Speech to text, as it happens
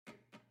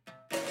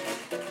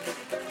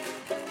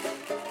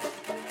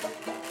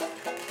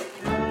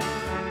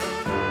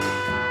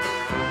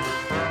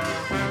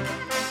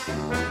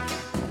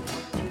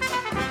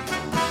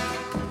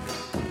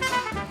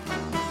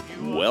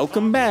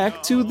Welcome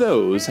back to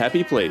Those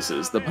Happy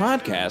Places, the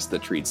podcast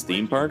that treats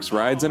theme parks,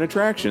 rides, and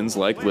attractions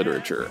like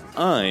literature.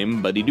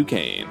 I'm Buddy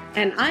Duquesne.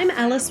 And I'm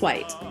Alice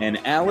White. And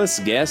Alice,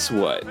 guess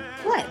what?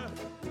 What?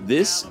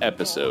 This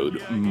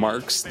episode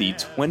marks the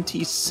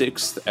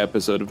 26th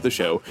episode of the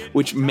show,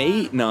 which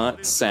may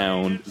not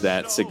sound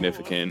that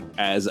significant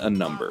as a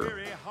number.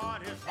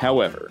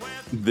 However,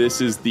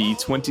 this is the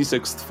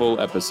 26th full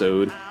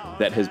episode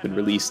that has been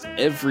released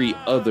every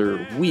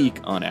other week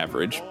on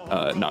average,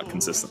 not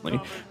consistently,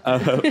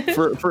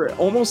 for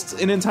almost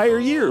an entire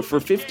year,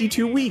 for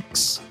 52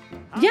 weeks.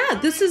 Yeah,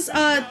 this is,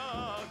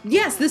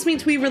 yes, this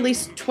means we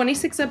released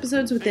 26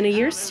 episodes within a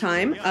year's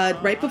time,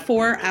 right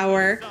before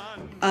our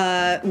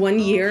 1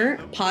 year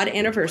pod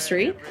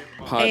anniversary.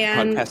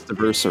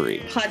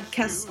 Podcastiversary.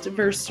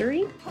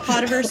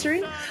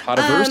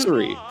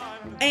 Podiversary.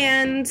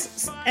 And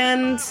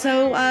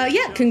so,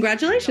 yeah,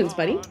 congratulations,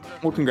 buddy.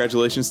 Well,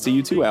 congratulations to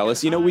you too,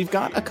 Alice. You know, we've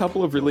got a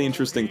couple of really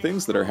interesting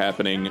things that are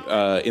happening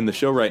in the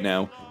show right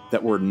now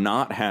that were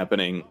not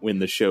happening when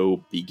the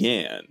show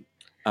began.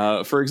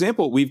 For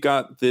example, we've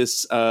got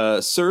this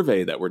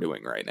survey that we're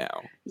doing right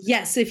now.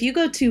 Yes, if you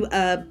go to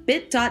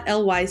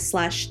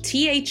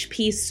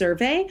bit.ly/THP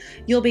survey,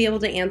 you'll be able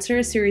to answer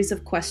a series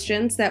of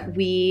questions that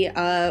we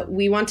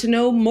want to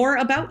know more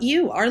about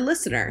you, our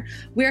listener.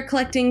 We're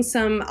collecting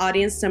some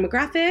audience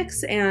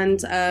demographics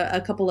and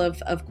a couple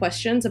of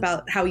questions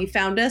about how you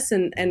found us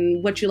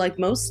and what you like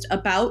most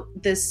about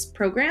this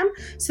program,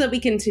 so that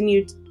we can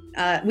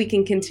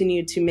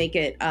continue to make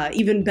it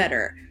even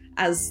better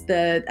as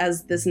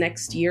this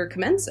next year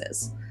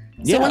commences.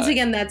 So once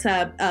again, that's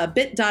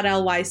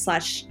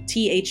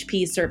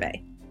bit.ly/THP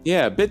survey.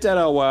 Yeah,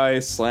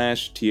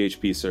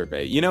 bit.ly/THP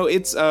survey. You know,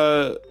 it's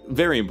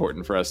very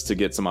important for us to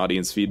get some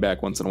audience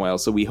feedback once in a while,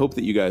 so we hope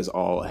that you guys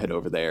all head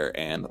over there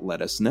and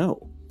let us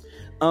know.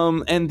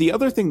 And the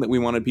other thing that we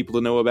wanted people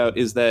to know about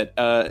is that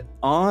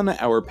on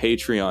our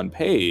Patreon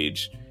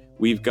page,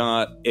 we've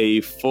got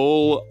a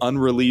full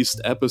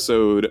unreleased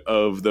episode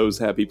of Those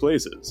Happy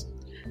Places.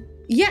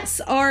 Yes,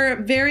 our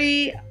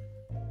very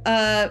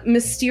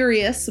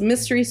mysterious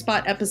Mystery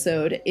Spot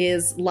episode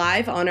is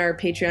live on our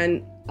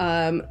Patreon.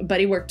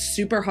 Buddy worked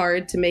super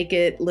hard to make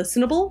it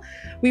listenable.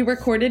 We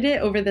recorded it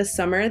over the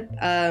summer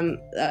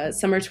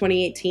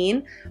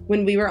 2018,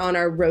 when we were on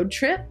our road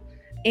trip.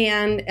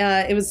 And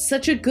it was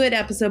such a good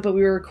episode, but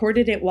we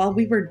recorded it while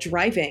we were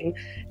driving,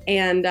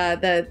 and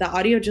the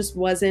audio just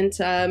wasn't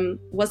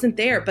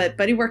there. But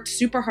Buddy worked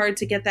super hard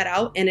to get that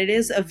out, and it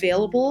is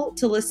available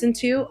to listen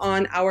to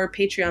on our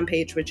Patreon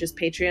page, which is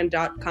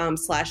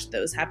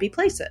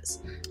patreon.com/thosehappyplaces.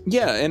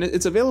 Yeah, and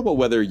it's available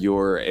whether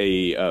you're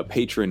a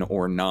patron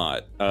or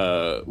not.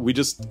 We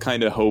just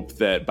kind of hope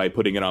that by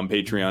putting it on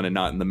Patreon and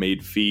not in the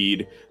main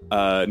feed,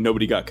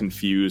 nobody got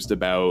confused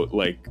about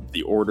like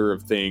the order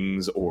of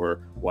things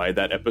or why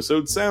that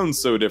episode sounds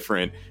so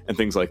different and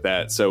things like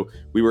that. So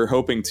we were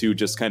hoping to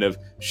just kind of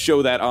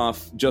show that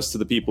off just to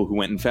the people who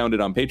went and found it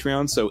on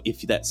Patreon. So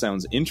if that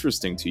sounds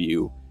interesting to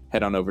you,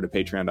 head on over to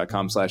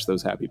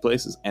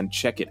patreon.com/thosehappyplaces and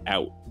check it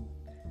out.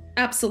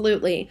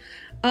 Absolutely.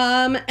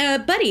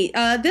 Buddy,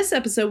 this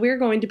episode we're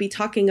going to be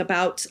talking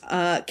about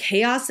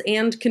chaos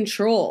and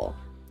control.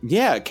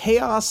 Yeah,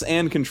 chaos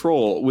and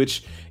control,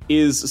 which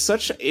is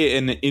such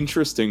an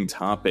interesting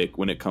topic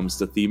when it comes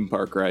to theme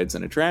park rides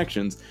and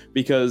attractions,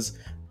 because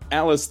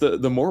Alice,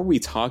 the more we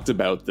talked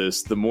about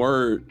this, the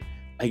more,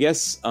 I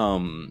guess,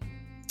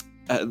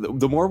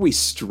 the more we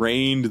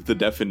strained the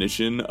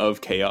definition of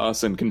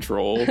chaos and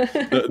control,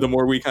 the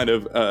more we kind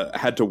of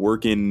had to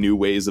work in new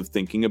ways of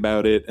thinking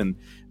about it. And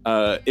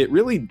it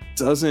really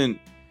doesn't,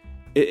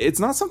 it's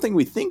not something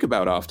we think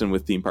about often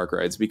with theme park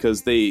rides,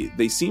 because they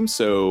seem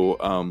so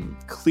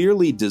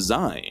clearly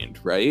designed,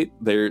 right?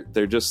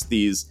 They're just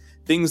these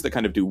things that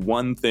kind of do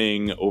one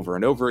thing over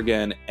and over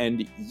again.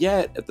 And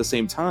yet at the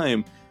same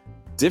time,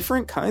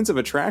 different kinds of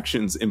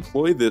attractions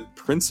employ the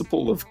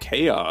principle of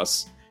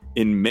chaos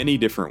in many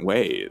different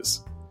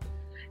ways.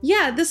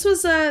 Yeah, this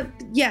was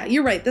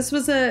you're right. This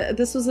was a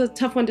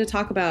tough one to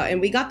talk about,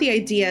 and we got the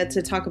idea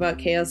to talk about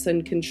chaos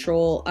and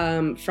control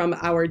from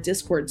our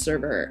Discord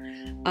server.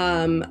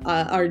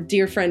 Our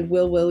dear friend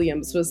Will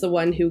Williams was the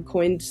one who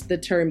coined the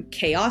term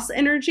chaos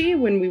energy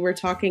when we were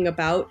talking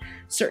about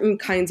certain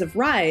kinds of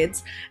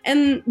rides,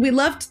 and we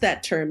loved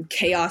that term,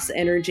 chaos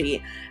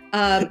energy.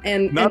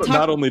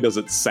 Not only does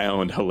it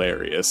sound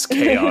hilarious,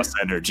 chaos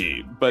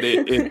energy, but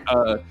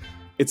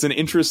it's an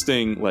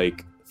interesting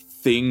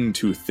thing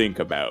to think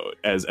about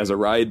as a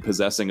ride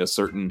possessing a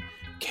certain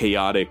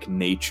chaotic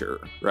nature,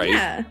 right?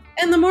 Yeah.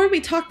 And the more we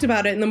talked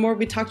about it and the more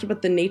we talked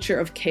about the nature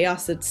of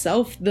chaos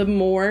itself, the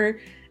more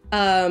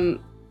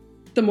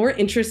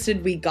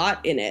interested we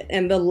got in it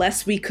and the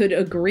less we could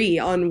agree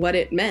on what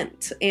it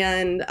meant.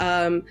 And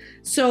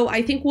so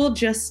I think we'll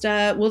just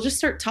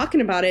start talking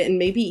about it and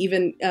maybe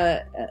even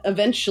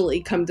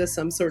eventually come to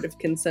some sort of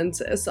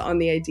consensus on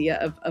the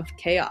idea of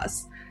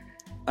chaos.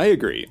 I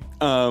agree.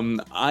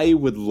 I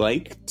would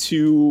like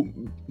to,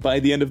 by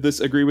the end of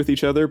this, agree with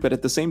each other, but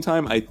at the same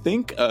time, I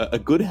think a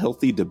good,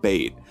 healthy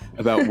debate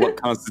about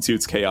what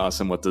constitutes chaos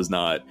and what does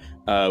not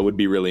would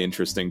be really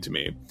interesting to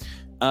me.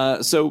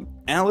 So,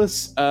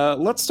 Alice,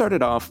 let's start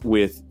it off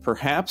with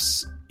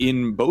perhaps,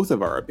 in both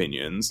of our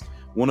opinions,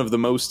 one of the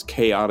most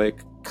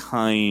chaotic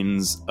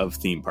kinds of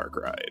theme park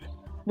ride.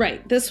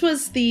 Right. This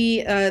was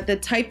the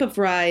type of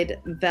ride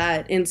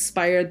that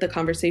inspired the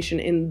conversation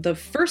in the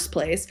first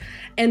place.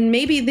 And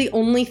maybe the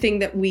only thing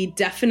that we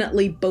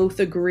definitely both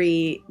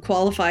agree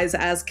qualifies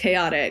as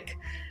chaotic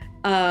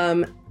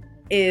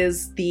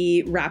is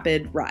the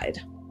rapid ride.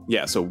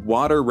 Yeah, so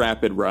water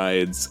rapid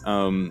rides,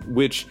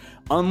 which,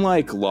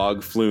 unlike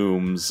log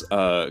flumes,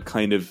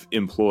 kind of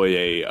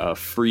employ a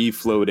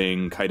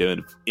free-floating kind of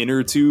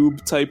inner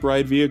tube type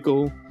ride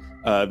vehicle.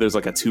 There's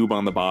like a tube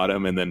on the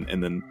bottom, and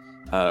then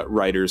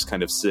riders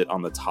kind of sit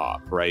on the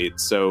top, right?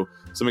 So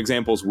some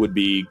examples would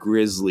be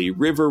Grizzly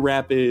River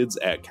Rapids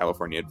at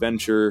California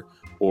Adventure,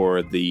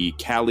 or the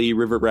Cali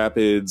River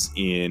Rapids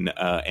in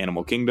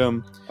Animal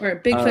Kingdom.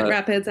 Or Bigfoot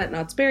Rapids at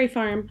Knott's Berry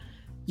Farm.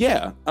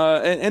 Yeah,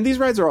 and these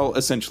rides are all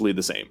essentially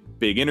the same.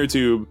 Big inner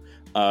tube,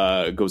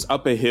 goes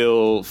up a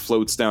hill,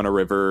 floats down a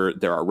river.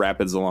 There are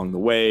rapids along the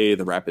way.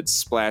 The rapids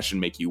splash and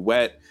make you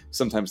wet.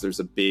 Sometimes there's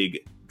a big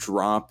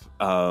drop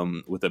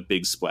with a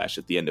big splash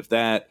at the end of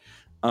that.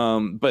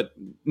 But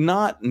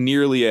not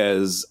nearly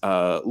as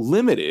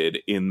limited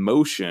in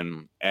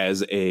motion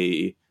as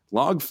a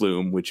log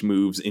flume, which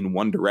moves in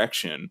one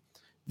direction.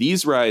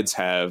 These rides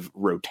have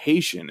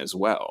rotation as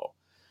well.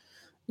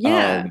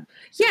 Yeah.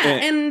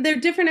 And they're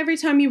different every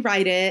time you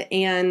ride it,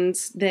 and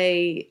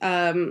they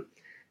the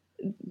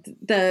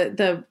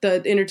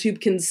inner tube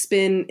can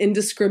spin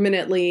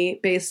indiscriminately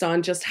based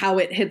on just how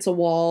it hits a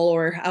wall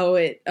or how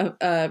it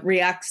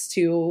reacts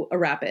to a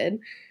rapid.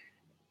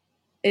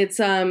 It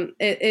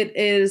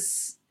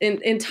is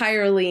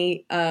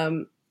entirely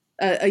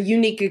a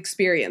unique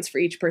experience for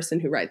each person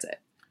who rides it.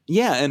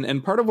 Yeah,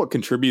 and part of what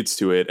contributes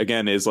to it,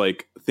 again, is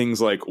like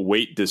things like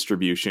weight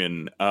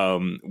distribution,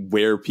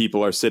 where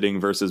people are sitting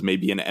versus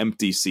maybe an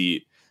empty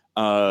seat,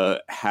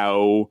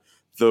 how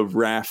the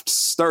raft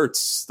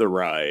starts the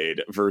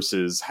ride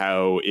versus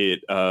how it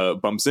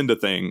bumps into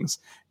things.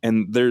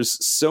 And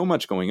there's so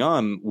much going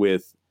on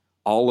with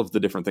all of the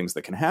different things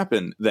that can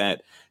happen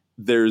that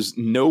there's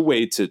no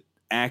way to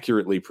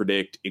accurately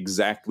predict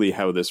exactly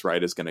how this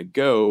ride is going to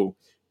go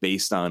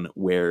based on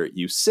where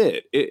you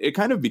sit. It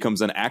kind of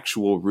becomes an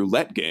actual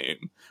roulette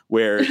game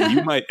where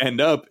you might end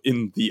up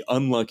in the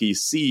unlucky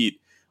seat,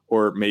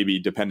 or maybe,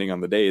 depending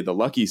on the day, the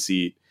lucky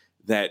seat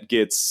that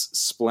gets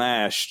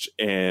splashed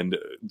and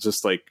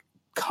just like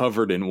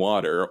covered in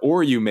water,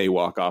 or you may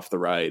walk off the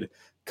ride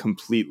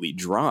completely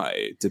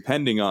dry,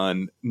 depending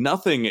on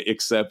nothing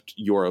except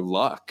your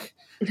luck.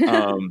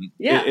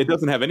 It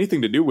doesn't have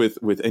anything to do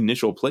with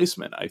initial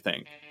placement, I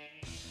think.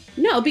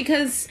 No,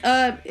 because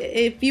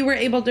if you were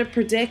able to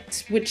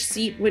predict which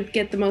seat would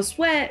get the most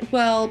wet,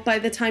 well, by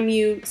the time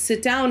you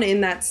sit down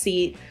in that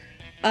seat,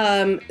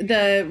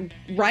 the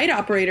ride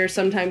operator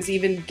sometimes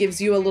even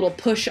gives you a little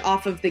push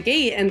off of the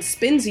gate and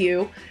spins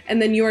you, and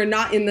then you are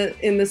not in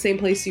the same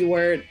place you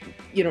were,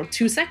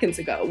 2 seconds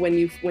ago when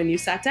you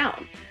sat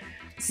down.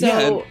 So,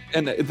 yeah,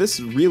 and this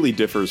really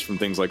differs from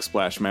things like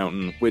Splash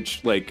Mountain,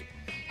 which like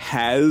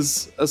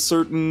has a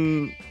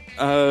certain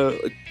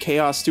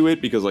chaos to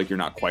it because like you're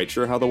not quite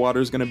sure how the water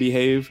is going to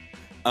behave.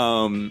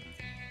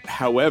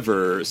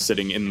 However,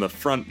 sitting in the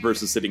front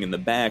versus sitting in the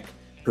back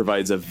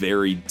provides a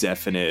very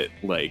definite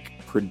like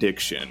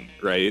prediction,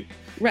 right?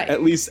 Right.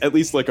 At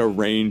least like a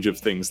range of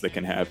things that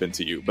can happen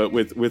to you. But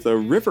with a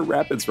River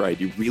Rapids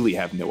ride, you really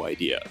have no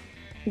idea.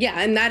 Yeah,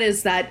 and that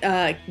is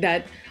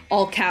that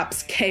all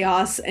caps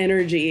chaos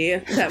energy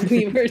that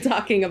we were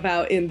talking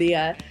about in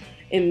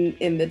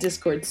the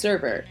Discord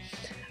server,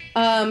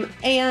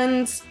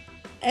 and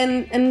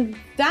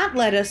that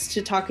led us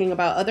to talking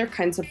about other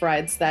kinds of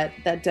rides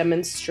that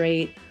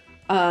demonstrate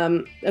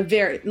a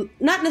very,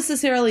 not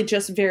necessarily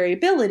just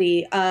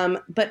variability,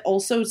 but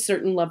also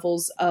certain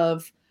levels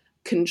of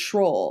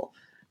control.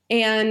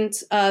 And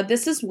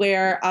this is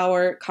where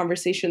our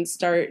conversation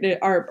started,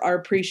 our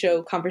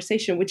pre-show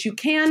conversation, which you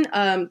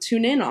can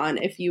tune in on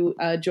if you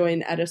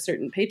join at a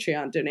certain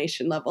Patreon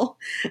donation level.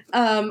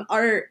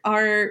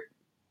 Our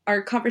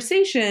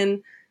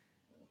conversation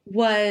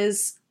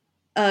was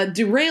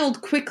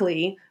derailed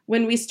quickly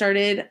when we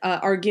started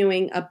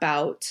arguing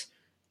about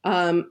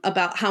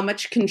how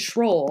much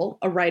control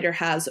a rider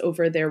has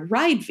over their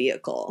ride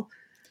vehicle.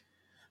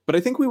 But I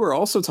think we were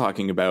also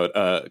talking about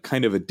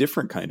kind of a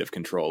different kind of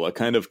control, a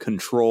kind of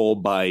control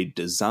by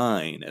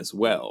design as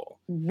well.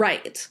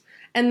 Right.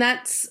 And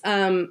that's,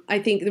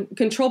 I think,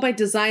 control by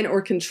design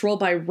or control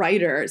by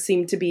rider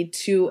seem to be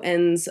two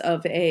ends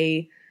of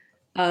a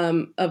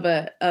like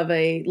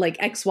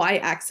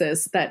XY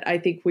axis that I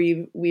think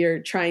we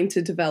are trying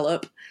to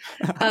develop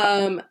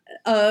on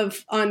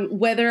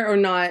whether or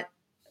not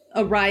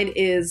a ride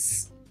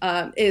is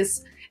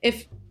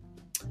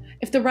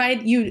if the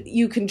ride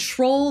you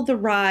control the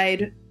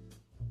ride,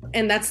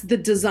 and that's the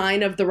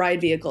design of the ride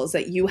vehicles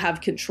that you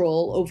have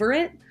control over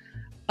it,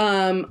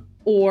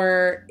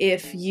 or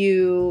if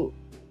you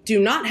do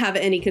not have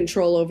any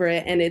control over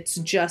it, and it's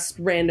just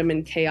random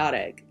and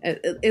chaotic.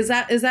 Is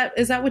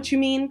that what you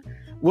mean?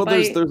 Well,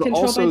 there's control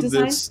also by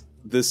design?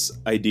 this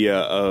idea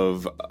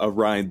of a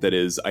ride that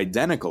is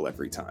identical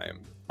every time.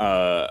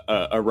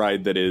 A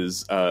ride that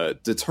is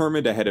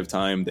determined ahead of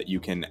time, that you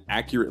can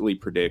accurately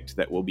predict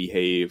that will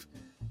behave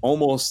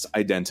almost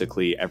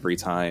identically every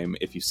time.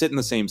 If you sit in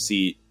the same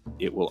seat,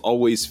 it will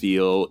always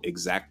feel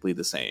exactly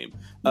the same.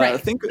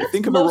 Right. Think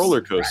of a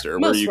roller coaster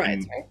where you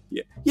rides, can,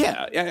 right?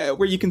 yeah,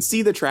 where you can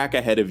see the track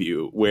ahead of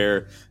you,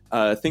 where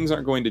things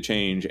aren't going to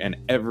change and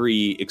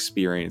every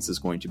experience is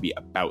going to be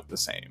about the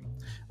same.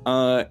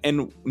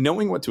 And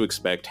knowing what to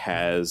expect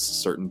has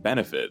certain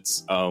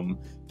benefits.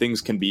 Things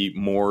can be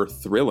more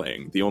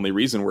thrilling. The only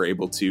reason we're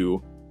able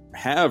to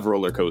have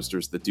roller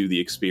coasters that do the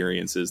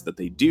experiences that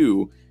they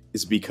do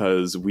is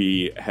because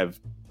we have,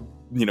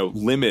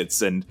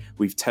 limits, and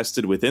we've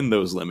tested within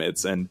those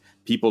limits, and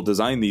people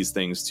design these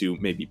things to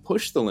maybe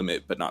push the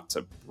limit but not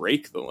to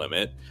break the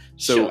limit.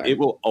 So Sure. It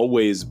will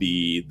always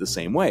be the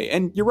same way.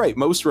 And you're right,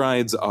 most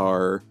rides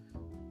are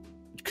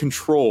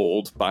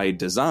controlled by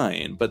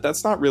design, but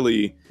that's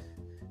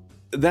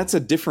a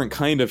different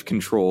kind of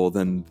control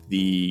than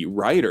the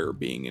rider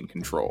being in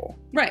control.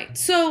 Right.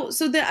 So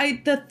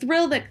the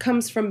thrill that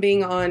comes from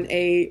being on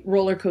a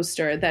roller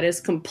coaster that is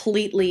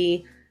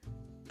completely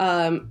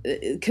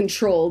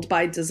controlled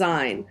by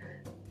design.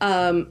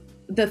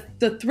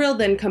 The thrill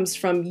then comes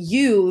from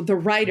you, the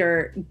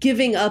rider,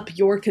 giving up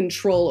your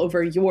control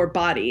over your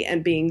body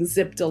and being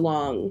zipped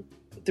along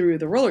through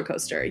the roller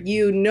coaster.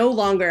 You no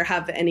longer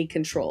have any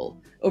control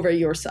over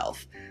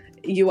yourself.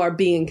 You are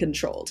being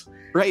controlled.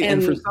 Right,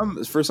 and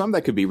for some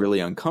that could be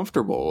really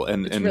uncomfortable,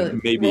 and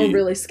maybe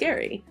really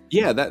scary.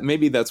 Yeah,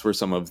 that's where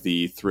some of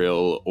the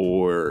thrill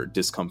or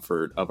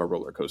discomfort of a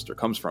roller coaster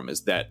comes from,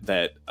 is that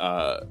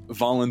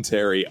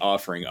voluntary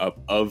offering up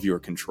of your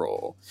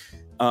control.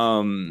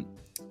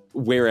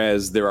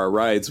 Whereas there are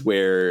rides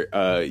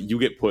where you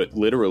get put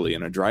literally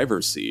in a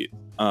driver's seat,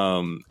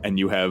 and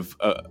you have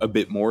a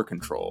bit more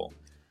control.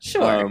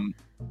 Sure.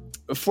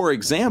 For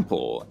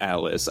example,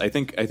 Alice, I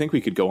think we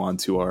could go on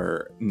to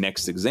our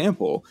next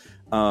example,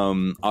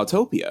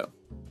 Autopia.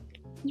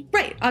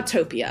 Right,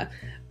 Autopia,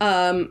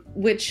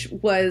 which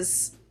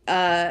was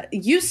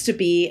used to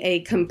be a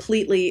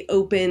completely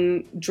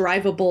open,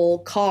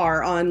 drivable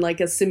car on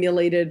like a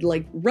simulated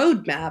like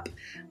road map,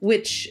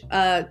 which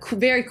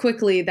very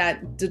quickly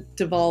that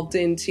devolved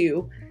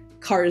into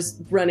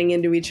cars running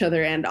into each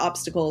other and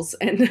obstacles,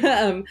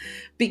 and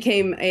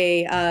became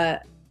a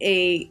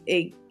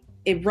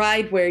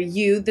ride where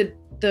you,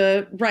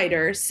 the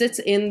rider, sits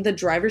in the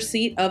driver's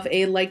seat of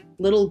a like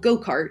little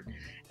go-kart,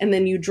 and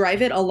then you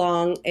drive it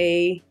along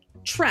a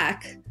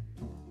track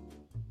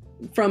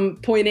from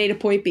point A to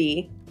point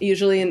B,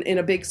 usually in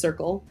a big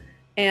circle.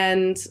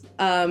 And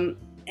that's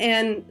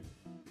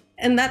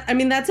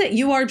it.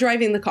 You are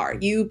driving the car.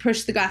 You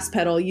push the gas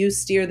pedal, you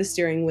steer the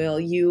steering wheel,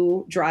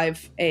 you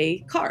drive a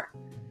car.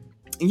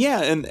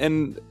 Yeah,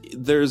 and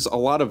there's a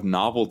lot of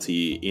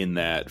novelty in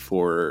that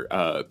for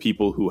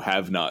people who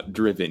have not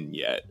driven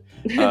yet.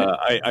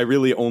 I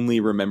really only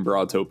remember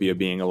Autopia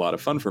being a lot of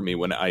fun for me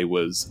when I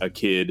was a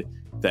kid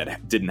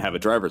that didn't have a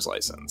driver's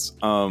license.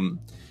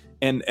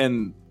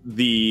 And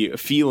the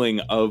feeling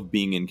of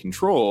being in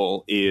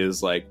control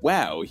is like,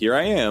 wow, here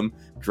I am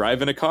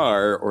driving a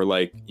car, or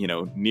like,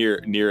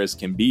 near as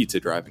can be to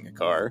driving a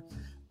car.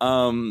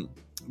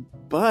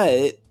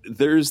 But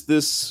there's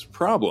this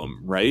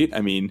problem, right? I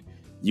mean,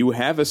 you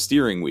have a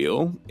steering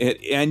wheel,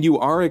 and you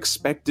are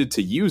expected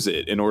to use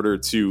it in order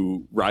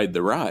to ride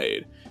the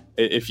ride.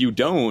 If you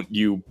don't,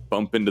 you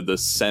bump into the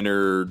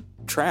center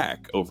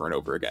track over and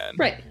over again.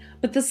 Right.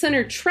 But the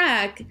center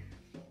track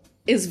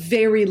is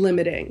very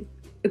limiting.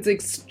 It's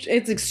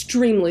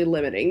extremely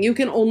limiting. You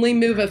can only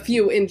move a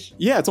few inches.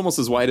 Yeah, it's almost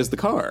as wide as the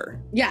car.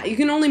 Yeah, you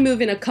can only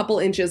move in a couple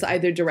inches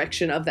either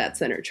direction of that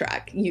center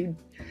track. You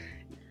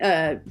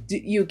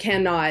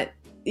cannot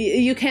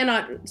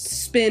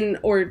spin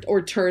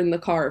or turn the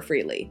car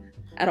freely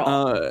at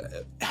all.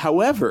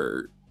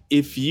 However,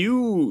 if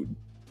you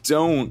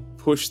don't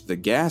push the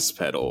gas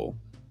pedal,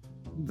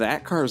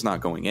 that car's not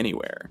going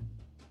anywhere.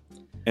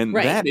 And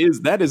right.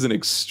 that is an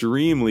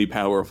extremely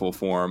powerful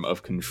form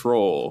of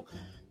control,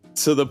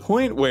 to the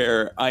point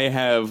where I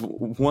have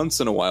once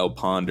in a while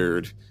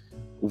pondered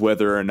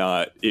whether or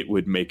not it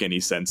would make any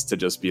sense to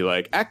just be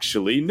like,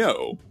 actually,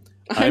 no,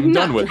 I'm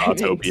done with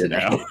Autopia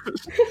now.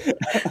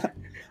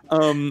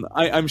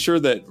 I'm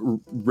sure that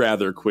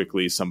rather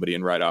quickly somebody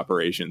in ride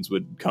operations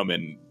would come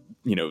and,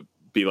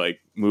 be like,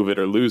 move it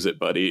or lose it,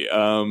 buddy.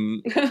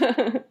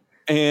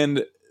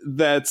 And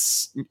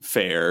that's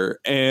fair.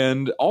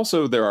 And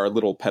also there are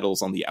little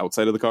pedals on the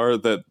outside of the car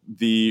that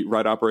the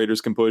ride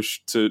operators can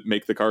push to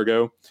make the car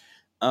go.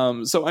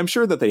 So I'm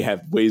sure that they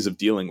have ways of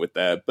dealing with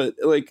that. But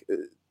like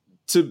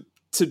to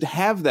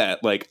have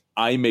that, like,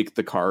 I make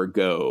the car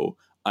go,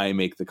 I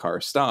make the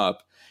car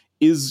stop,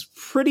 is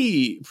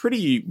pretty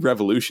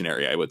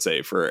revolutionary, I would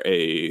say, for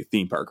a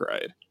theme park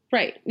ride.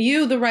 Right.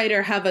 You, the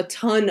writer, have a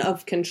ton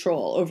of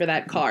control over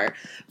that car.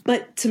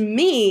 But to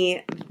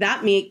me,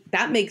 that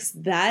makes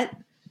that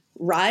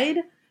ride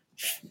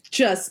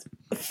just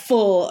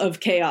full of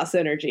chaos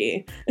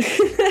energy.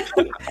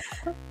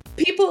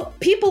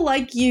 People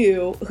like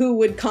you who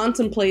would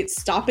contemplate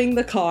stopping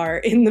the car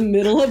in the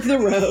middle of the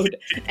road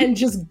and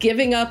just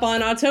giving up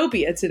on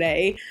Autopia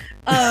today.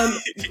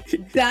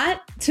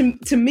 That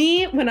to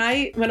me, when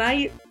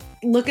I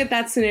look at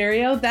that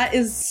scenario, that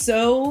is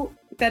so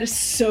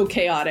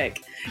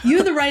chaotic.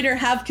 You, the writer,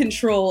 have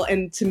control,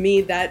 and to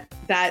me, that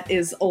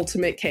is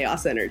ultimate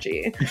chaos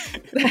energy.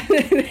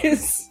 That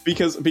is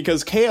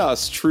because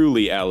chaos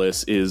truly,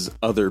 Alice, is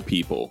other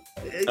people.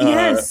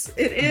 Yes,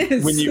 it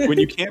is. When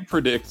you can't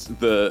predict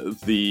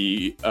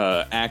the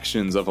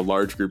actions of a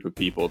large group of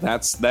people,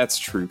 that's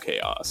true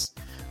chaos.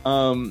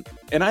 And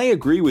I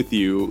agree with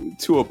you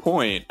to a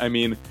point. I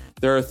mean,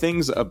 there are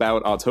things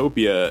about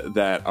Autopia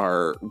that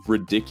are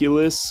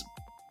ridiculous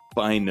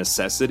by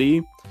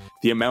necessity.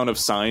 The amount of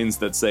signs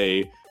that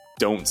say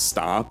 "Don't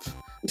stop,"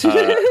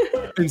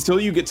 until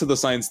you get to the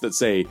signs that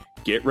say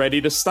 "Get ready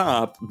to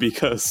stop,"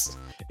 because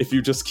if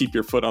you just keep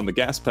your foot on the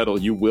gas pedal,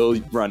 you will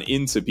run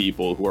into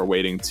people who are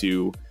waiting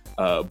to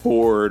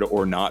board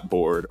or not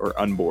board or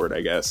unboard,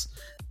 I guess.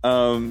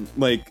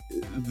 Like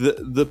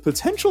the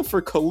potential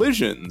for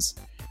collisions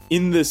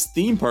in this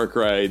theme park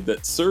ride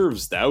that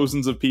serves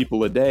thousands of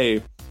people a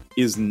day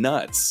is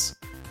nuts.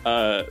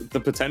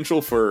 The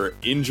potential for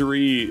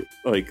injury,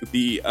 like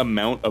the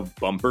amount of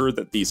bumper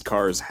that these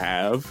cars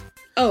have.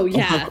 Oh,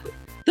 yeah.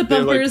 The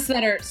bumpers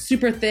that are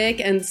super thick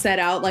and set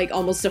out like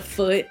almost a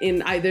foot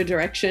in either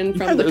direction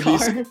from the car.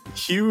 These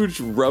huge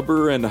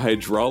rubber and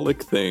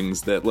hydraulic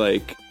things that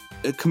like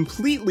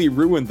completely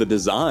ruin the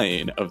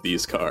design of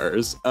these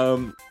cars.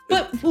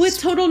 But with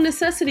total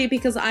necessity,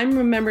 because I'm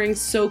remembering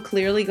so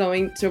clearly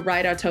going to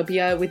ride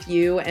Autopia with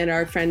you and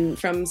our friend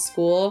from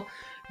school,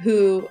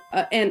 who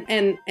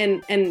and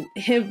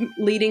him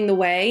leading the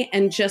way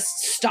and just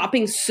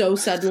stopping so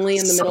suddenly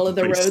in the middle of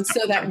the road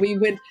so that we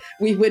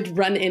would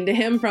run into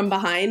him from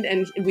behind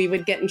and we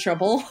would get in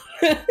trouble.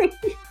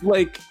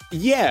 Like,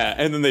 yeah,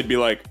 and then they'd be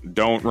like,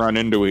 "Don't run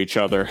into each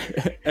other."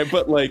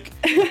 But like,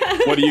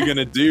 what are you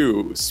gonna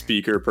do,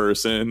 speaker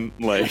person?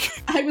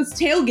 Like, I was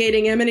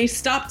tailgating him and he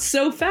stopped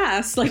so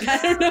fast. Like, I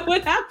don't know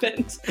what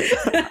happened.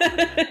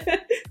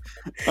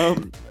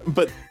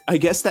 But I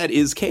guess that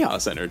is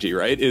chaos energy,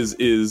 right?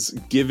 Is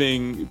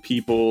giving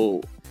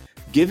people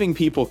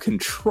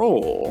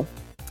control,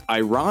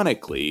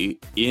 ironically,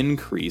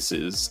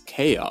 increases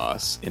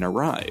chaos in a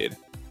ride.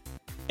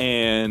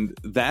 And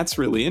that's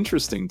really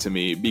interesting to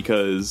me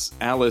because,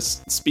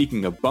 Alice,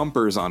 speaking of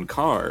bumpers on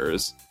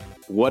cars,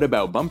 what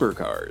about bumper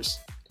cars?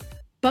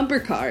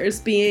 Bumper cars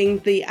being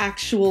the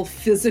actual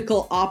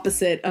physical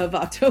opposite of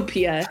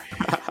Autopia,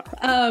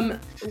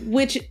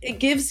 which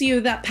gives you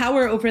that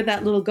power over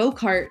that little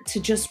go-kart to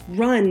just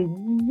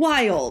run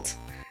wild.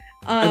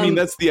 I mean,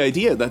 that's the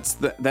idea. That's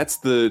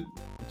the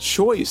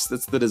choice.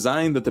 That's the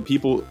design that the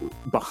people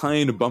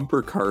behind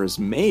bumper cars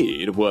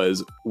made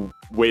was,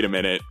 wait a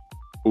minute,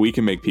 we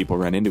can make people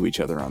run into each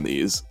other on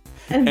these.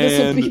 And this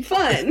will be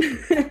fun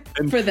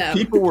for them.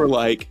 People were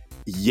like,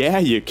 yeah,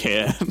 you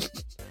can.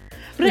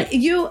 But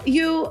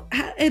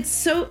it's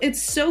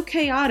so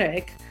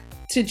chaotic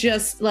to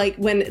just like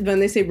when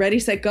they say ready,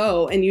 set,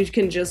 go, and you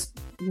can just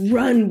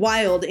run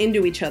wild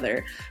into each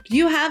other.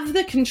 You have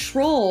the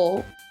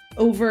control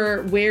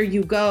over where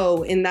you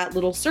go in that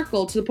little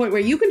circle to the point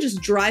where you can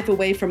just drive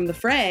away from the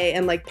fray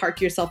and like park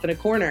yourself in a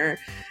corner.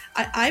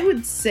 I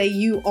would say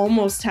you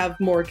almost have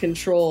more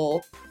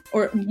control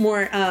or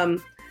more,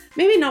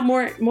 maybe not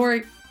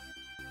more.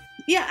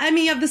 Yeah, I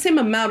mean, you have the same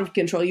amount of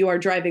control. You are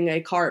driving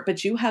a car,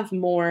 but you have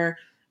more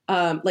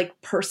like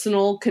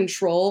personal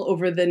control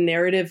over the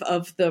narrative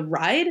of the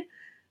ride,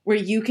 where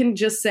you can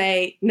just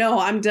say, no,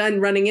 I'm done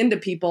running into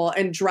people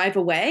and drive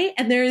away.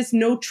 And there is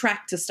no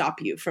track to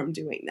stop you from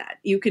doing that.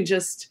 You can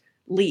just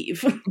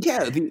leave.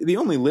 Yeah, the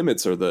only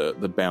limits are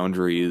the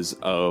boundaries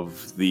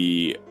of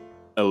the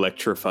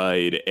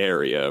electrified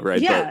area,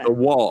 right? Yeah. The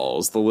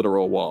walls, the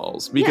literal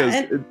walls, because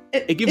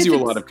it gives you a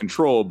lot of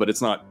control, but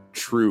it's not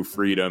true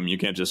freedom. You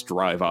can't just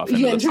drive off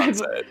into the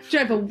sunset.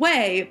 Drive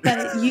away,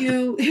 but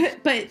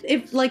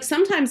if like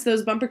sometimes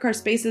those bumper car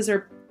spaces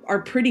are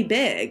pretty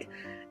big,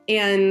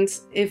 and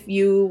if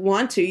you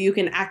want to, you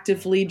can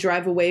actively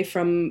drive away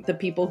from the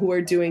people who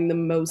are doing the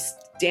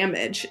most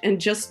damage and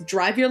just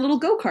drive your little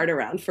go-kart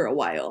around for a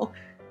while.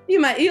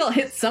 You'll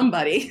hit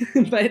somebody,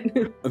 but...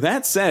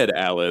 That said,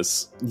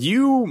 Alice,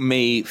 you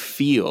may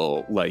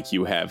feel like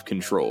you have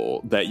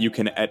control, that you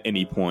can at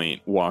any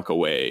point walk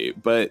away,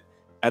 but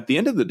at the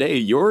end of the day,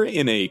 you're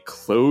in a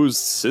closed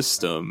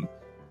system,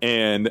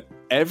 and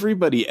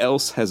everybody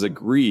else has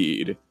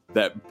agreed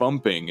that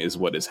bumping is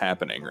what is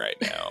happening right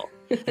now.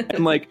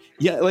 And like,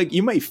 yeah, like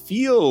you might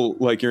feel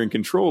like you're in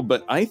control,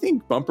 but I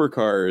think bumper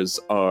cars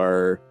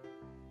are...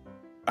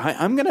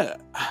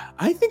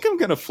 I think I'm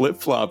gonna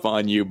flip-flop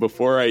on you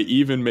before I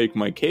even make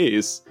my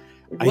case.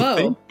 Whoa. I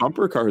think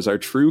bumper cars are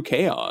true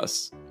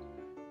chaos.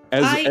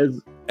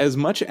 As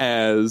much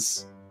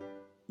as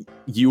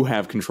you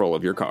have control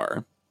of your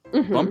car.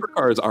 Mhm. Bumper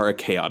cars are a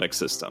chaotic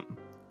system.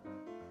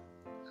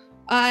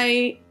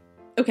 I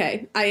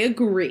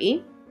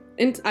agree.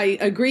 And I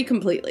agree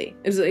completely.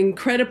 It's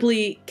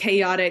incredibly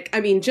chaotic.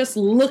 I mean, just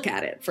look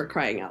at it, for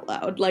crying out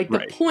loud. Like, the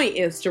Right. point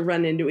is to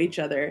run into each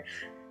other.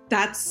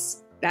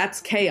 That's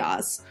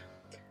chaos.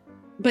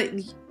 But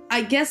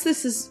I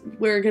guess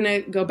we're going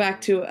to go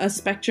back to a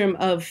spectrum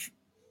of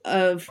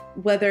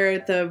whether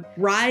the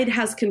ride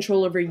has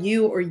control over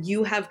you or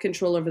you have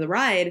control over the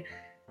ride.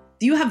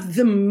 You have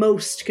the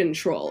most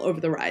control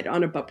over the ride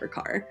on a bumper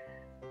car.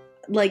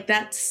 Like,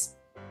 that's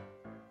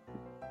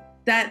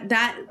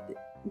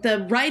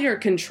the rider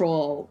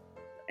control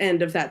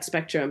end of that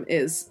spectrum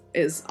is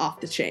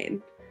off the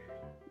chain.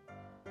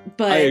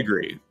 But I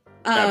agree.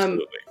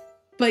 Absolutely.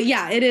 But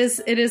yeah, it is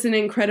an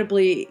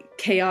incredibly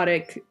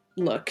chaotic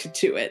look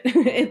to it.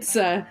 It's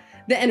the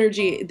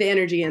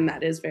energy in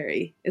that is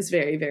very,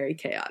 very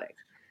chaotic.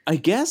 I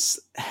guess,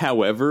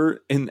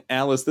 however, and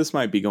Alice, this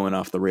might be going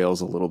off the rails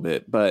a little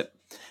bit, but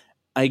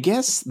I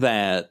guess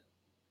that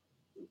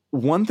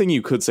one thing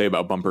you could say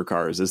about bumper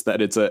cars is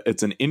that it's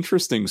an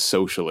interesting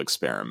social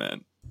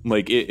experiment.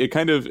 Like, it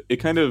kind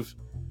of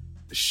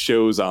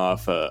shows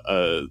off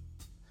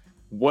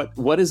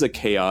what is a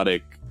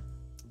chaotic,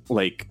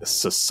 like,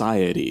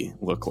 society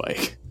look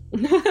like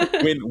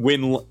when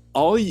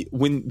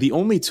the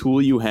only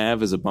tool you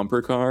have is a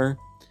bumper car.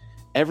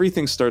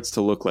 Everything starts to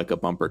look like a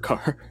bumper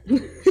car.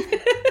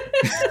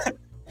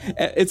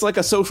 It's like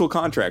a social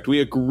contract. We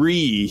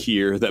agree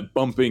here that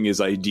bumping is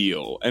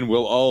ideal, and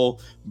we'll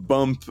all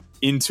bump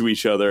into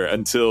each other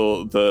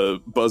until the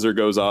buzzer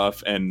goes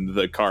off and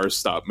the cars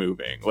stop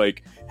moving.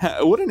 Like,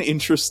 what an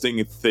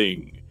interesting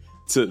thing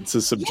to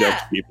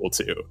subject people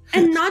to.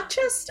 And not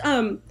just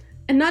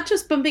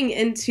bumping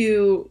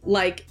into,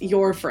 like,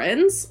 your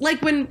friends.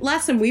 Like, when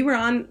last time we were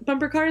on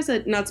bumper cars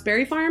at Knott's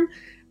Berry Farm,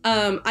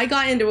 I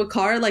got into a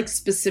car, like,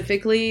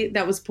 specifically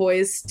that was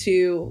poised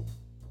to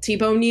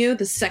T-bone you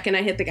the second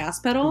I hit the gas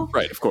pedal.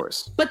 Right, of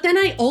course. But then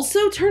I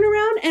also turned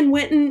around and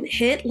went and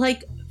hit,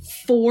 like,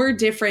 4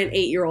 different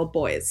 8-year-old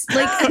boys.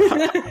 Like,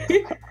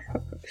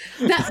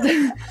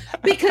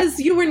 because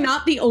you were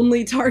not the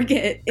only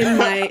target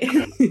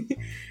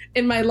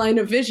in my line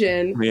of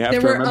vision.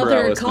 There were remember,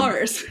 other Allison,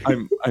 cars.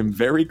 I'm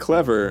very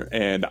clever,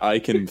 and I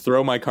can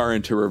throw my car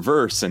into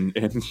reverse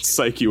and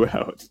psych you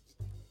out.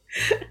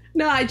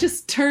 No, I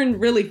just turned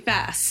really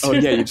fast. Oh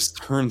yeah, you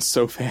just turned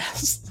so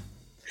fast.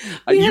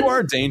 You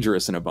are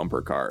dangerous in a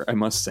bumper car, I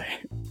must say.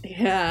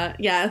 Yeah.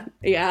 You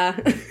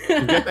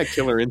get that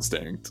killer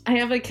instinct. I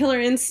have a killer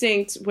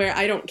instinct where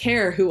I don't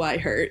care who I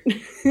hurt.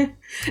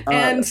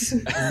 And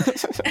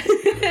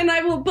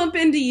I will bump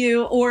into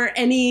you or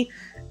any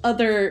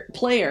other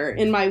player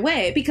in my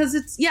way because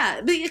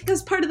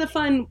because part of the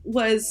fun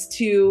was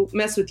to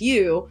mess with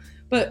you,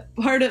 but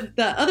part of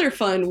the other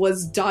fun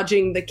was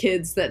dodging the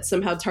kids that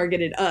somehow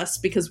targeted us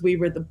because we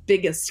were the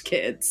biggest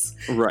kids.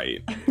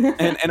 Right.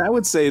 And I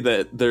would say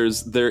that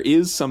there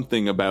is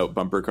something about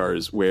bumper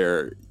cars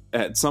where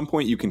at some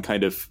point you can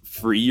kind of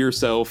free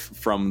yourself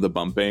from the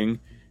bumping.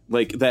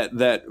 Like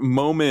that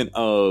moment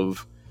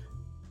of,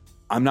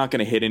 I'm not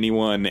going to hit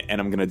anyone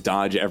and I'm going to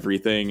dodge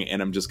everything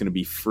and I'm just going to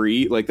be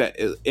free. Like that,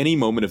 any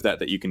moment of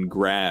that you can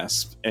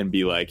grasp and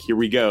be like, here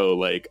we go.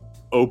 Like,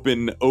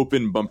 open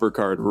bumper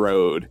card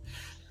road.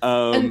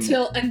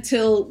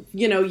 Until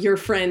your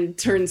friend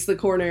turns the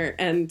corner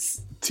and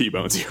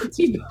T-bones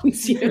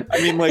you. I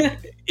mean,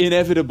 like,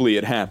 inevitably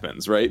it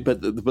happens, right?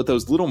 But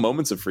those little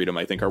moments of freedom,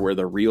 I think, are where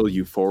the real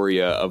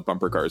euphoria of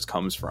bumper cars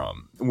comes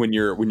from. When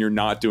you're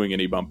not doing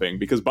any bumping,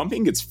 because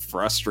bumping gets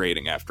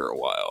frustrating after a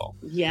while.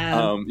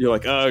 Yeah. You're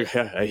like, oh,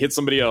 I hit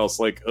somebody else.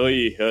 Like,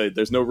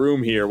 there's no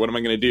room here. What am I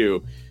going to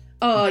do?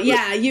 Oh,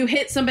 yeah, you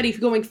hit somebody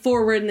going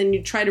forward and then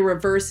you try to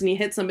reverse and you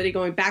hit somebody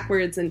going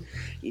backwards and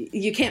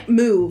you can't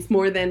move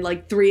more than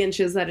like 3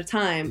 inches at a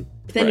time.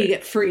 Then you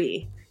get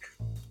free.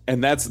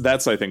 And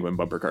that's I think when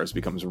bumper cars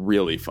becomes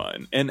really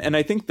fun. And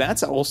I think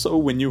that's also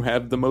when you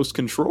have the most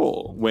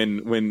control,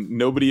 when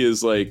nobody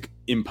is like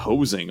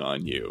imposing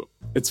on you.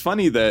 It's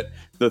funny that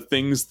the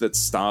things that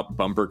stop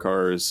bumper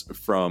cars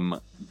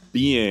from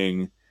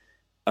being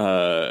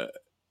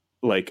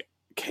like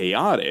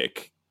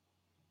chaotic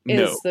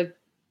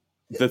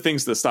the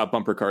things that stop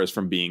bumper cars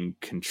from being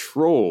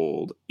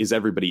controlled is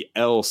everybody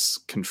else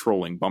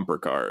controlling bumper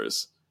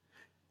cars.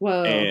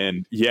 Whoa.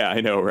 And yeah,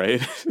 I know,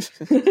 right?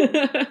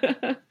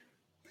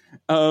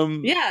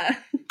 Yeah.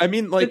 I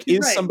mean, like,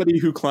 is somebody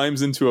who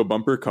climbs into a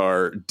bumper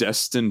car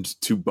destined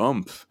to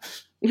bump?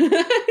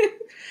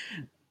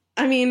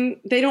 I mean,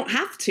 they don't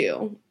have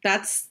to.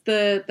 That's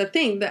the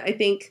thing that I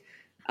think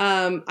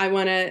I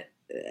want to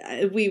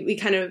we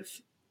kind of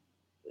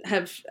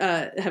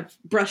have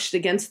brushed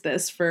against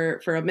this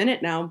for a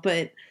minute now,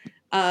 but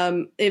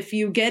if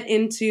you get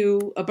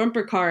into a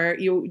bumper car,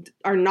 you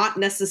are not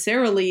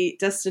necessarily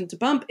destined to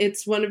bump.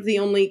 It's one of the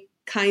only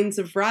kinds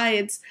of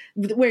rides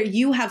where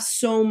you have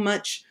so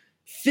much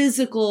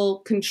physical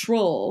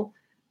control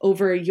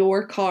over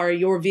your car,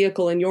 your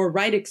vehicle, and your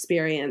ride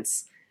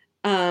experience,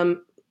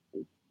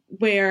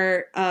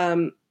 where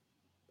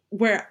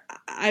where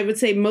I would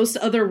say most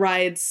other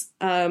rides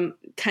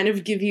kind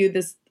of give you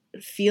this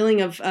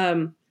feeling of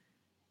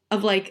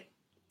like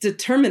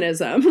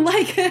determinism,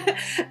 like a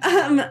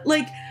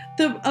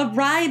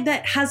ride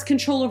that has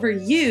control over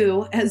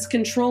you as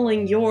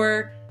controlling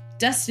your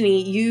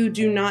destiny. You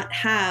do not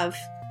have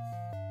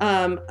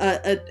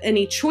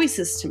any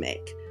choices to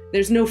make.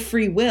 There's no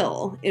free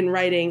will in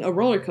riding a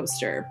roller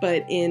coaster,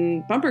 but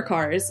in bumper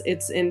cars,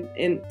 it's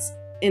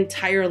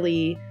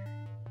entirely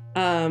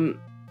free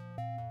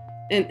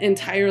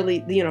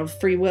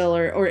will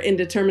or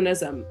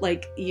indeterminism.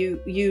 Like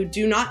you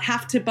do not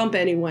have to bump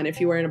anyone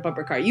if you are in a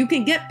bumper car. You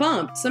can get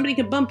bumped. Somebody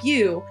can bump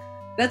you.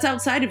 That's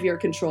outside of your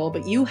control,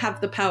 but you have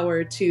the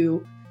power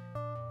to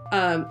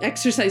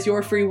exercise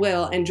your free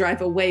will and drive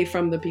away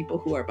from the people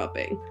who are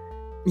bumping.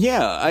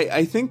 Yeah,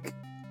 I think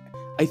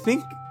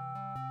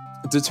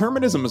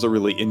determinism is a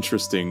really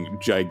interesting,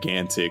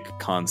 gigantic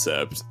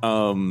concept.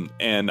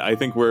 And I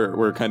think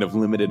we're kind of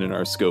limited in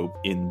our scope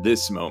in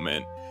this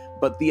moment.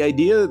 But the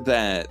idea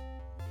that,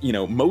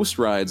 most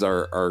rides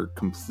are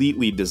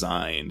completely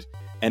designed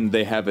and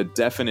they have a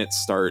definite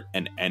start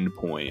and end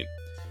point.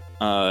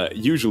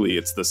 Usually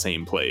it's the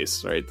same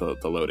place, right? The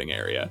loading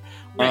area.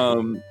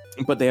 Right.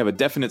 But they have a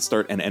definite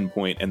start and end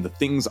point, and the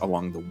things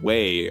along the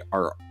way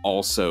are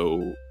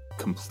also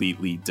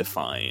completely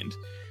defined.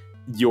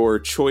 Your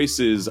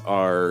choices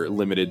are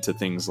limited to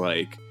things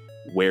like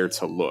where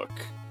to look.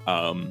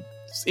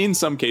 In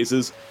some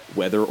cases,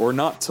 whether or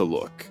not to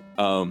look.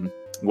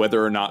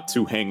 Whether or not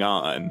to hang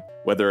on.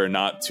 Whether or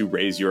not to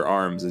raise your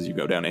arms as you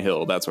go down a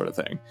hill, that sort of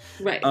thing.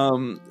 Right.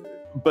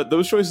 But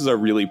those choices are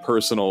really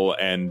personal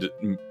and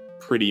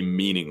pretty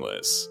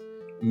meaningless.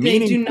 They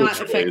do not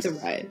affect the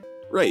ride.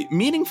 Right.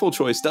 Meaningful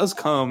choice does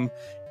come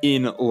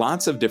in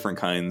lots of different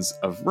kinds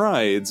of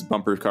rides,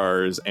 bumper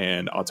cars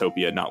and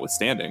Autopia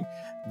notwithstanding.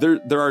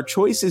 There are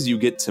choices you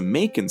get to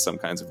make in some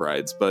kinds of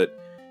rides, but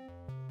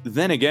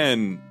then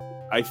again,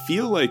 I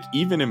feel like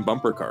even in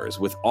bumper cars,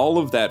 with all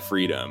of that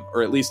freedom,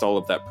 or at least all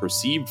of that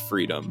perceived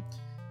freedom,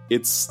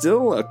 it's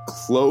still a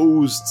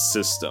closed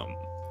system,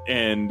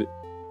 and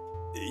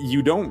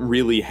you don't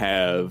really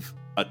have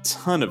a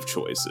ton of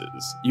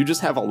choices. You just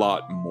have a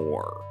lot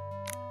more.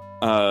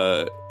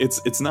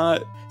 It's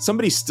not.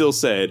 Somebody still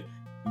said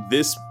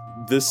this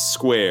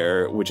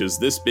square, which is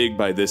this big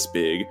by this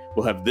big,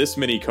 will have this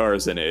many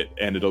cars in it,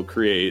 and it'll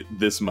create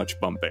this much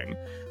bumping.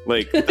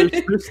 Like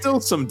there's still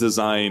some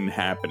design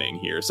happening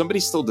here.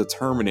 Somebody's still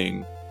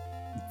determining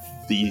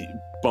the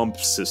bump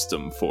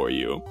system for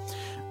you.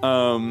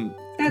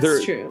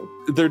 That's true.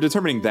 They're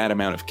determining that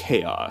amount of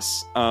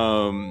chaos.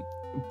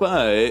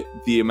 But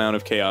the amount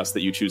of chaos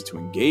that you choose to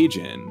engage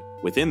in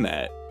within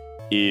that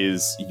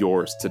is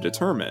yours to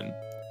determine.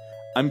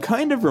 I'm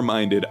kind of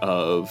reminded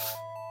of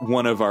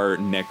one of our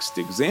next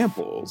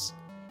examples,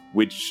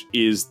 which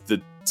is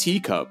the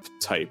teacup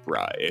type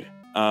ride,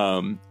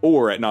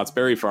 or at Knott's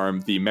Berry Farm,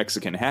 the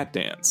Mexican hat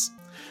dance,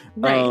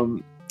 right.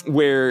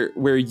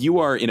 Where you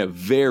are in a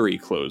very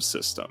closed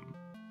system.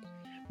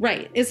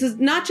 Right. This is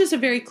not just a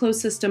very closed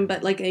system,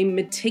 but like a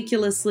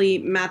meticulously,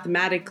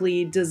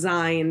 mathematically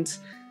designed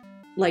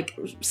like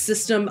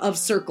system of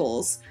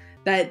circles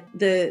that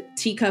the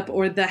teacup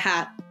or the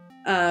hat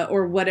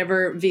or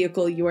whatever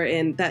vehicle you are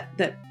in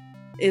that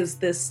is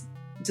this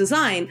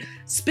design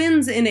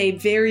spins in a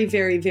very,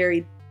 very,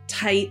 very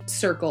tight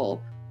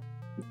circle,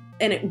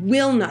 and it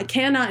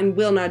cannot and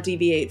will not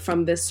deviate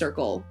from this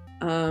circle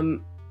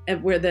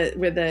where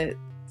the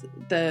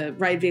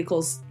ride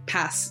vehicles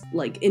pass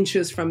like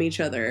inches from each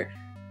other.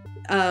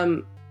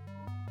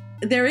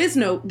 There is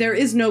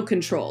no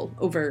control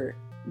over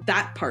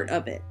that part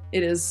of it.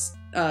 It is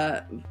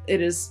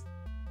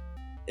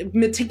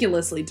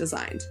meticulously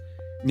designed.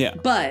 Yeah.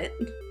 But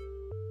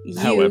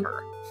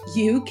however,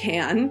 you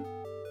can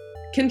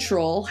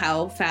control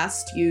how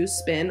fast you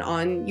spin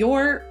on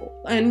your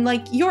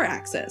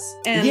axis.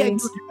 And yeah,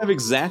 you have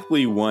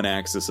exactly one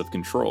axis of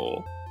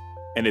control,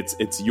 and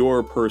it's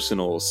your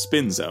personal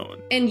spin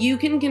zone. And you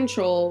can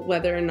control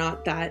whether or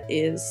not that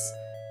is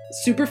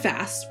super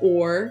fast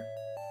or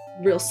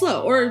real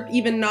slow, or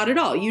even not at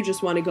all. You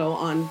just want to go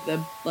on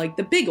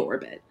the big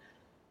orbit.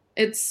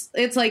 It's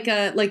like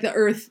the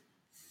Earth,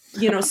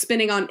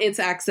 spinning on its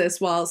axis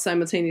while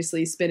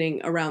simultaneously spinning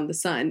around the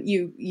sun.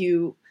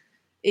 You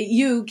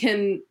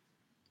can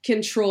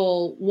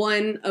control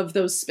one of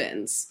those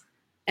spins,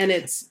 and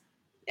it's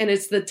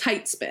the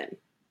tight spin.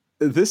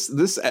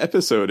 This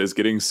episode is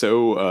getting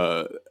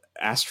so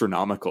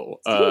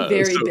astronomical,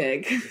 very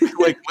big,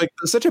 like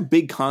such a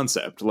big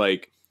concept.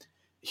 Like,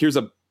 here's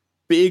a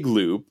big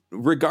loop.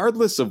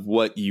 Regardless of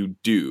what you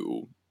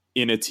do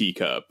in a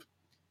teacup,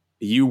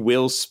 you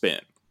will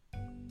spin.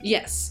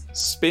 Yes,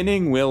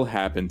 spinning will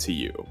happen to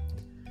you.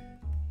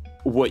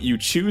 What you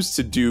choose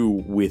to do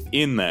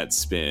within that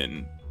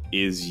spin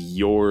is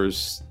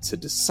yours to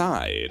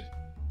decide.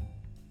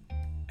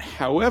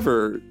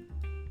 However,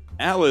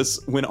 Alice,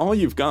 when all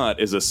you've got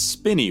is a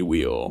spinny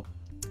wheel,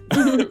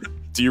 do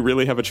you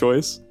really have a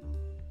choice?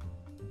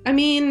 I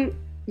mean,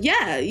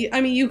 yeah. I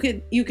mean, you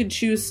could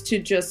choose to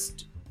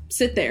just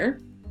sit there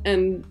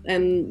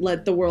and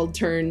let the world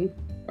turn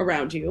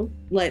around you.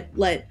 Let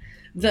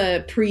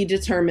the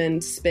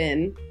predetermined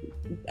spin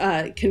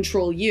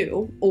control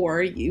you,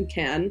 or you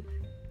can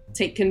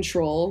take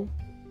control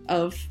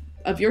of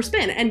your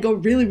spin and go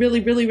really,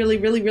 really, really, really,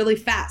 really, really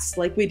fast,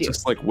 like we do.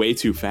 Just like way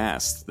too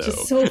fast, though.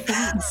 Just so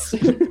fast.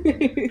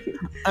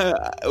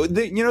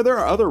 There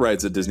are other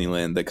rides at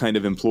Disneyland that kind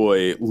of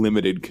employ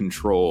limited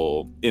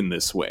control in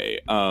this way.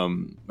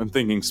 I'm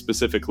thinking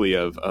specifically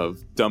of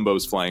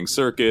Dumbo's Flying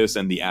Circus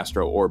and the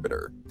Astro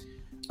Orbiter,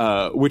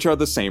 which are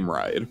the same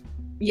ride.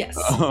 Yes.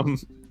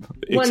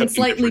 One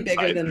slightly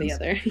bigger sizes. than the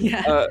other.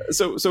 Yeah.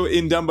 So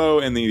in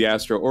Dumbo and the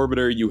Astro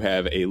Orbiter, you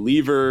have a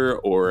lever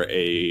or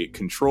a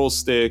control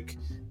stick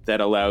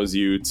that allows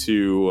you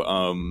to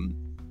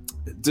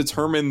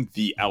determine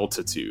the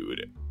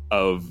altitude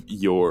of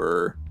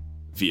your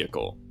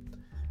vehicle,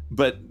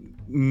 but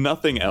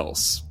nothing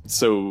else.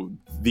 So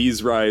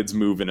these rides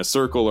move in a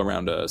circle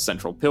around a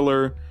central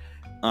pillar,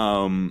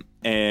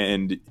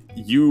 and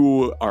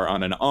you are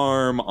on an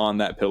arm on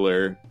that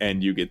pillar,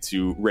 and you get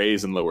to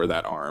raise and lower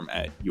that arm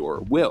at your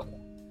will.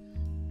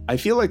 I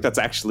feel like that's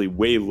actually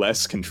way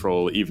less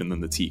control even than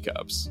the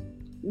teacups.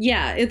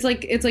 Yeah, it's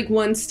like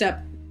one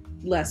step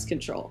less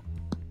control.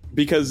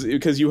 Because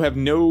you have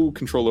no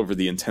control over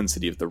the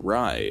intensity of the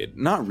ride.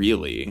 Not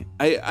really.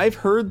 I've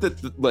heard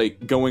that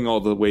like going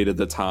all the way to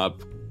the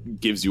top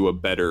gives you a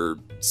better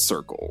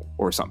circle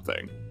or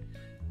something.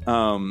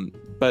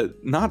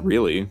 But not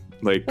really.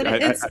 Like, but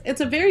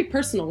it's a very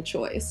personal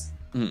choice.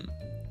 Mm.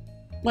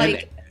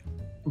 Like,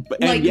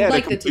 and yet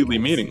like a completely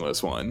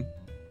meaningless one.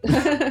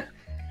 I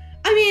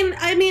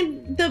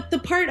mean,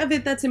 the part of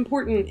it that's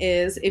important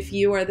is if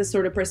you are the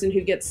sort of person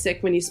who gets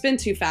sick when you spin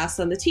too fast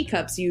on the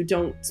teacups, you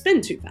don't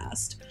spin too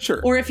fast. Sure.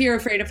 Or if you're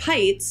afraid of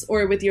heights,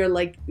 or with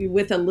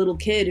a little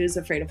kid who's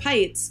afraid of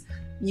heights,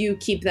 you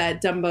keep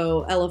that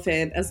Dumbo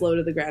elephant as low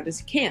to the ground as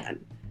you can.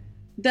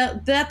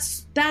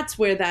 That's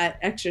where that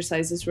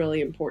exercise is really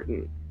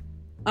important.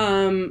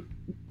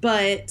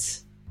 But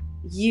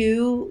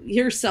you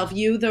yourself,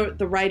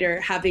 the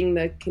rider, having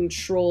the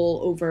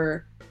control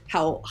over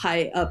how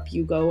high up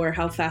you go or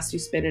how fast you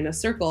spin in a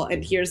circle.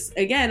 And here's,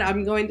 again,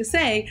 I'm going to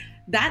say,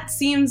 that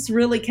seems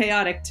really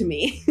chaotic to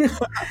me.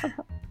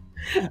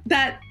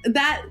 that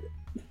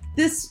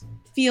this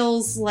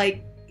feels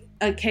like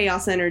a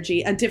chaos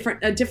energy, a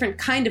different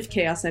kind of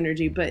chaos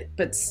energy,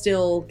 but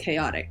still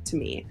chaotic to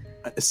me.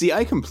 See,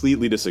 I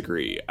completely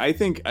disagree. I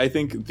think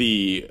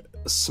the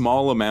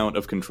small amount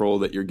of control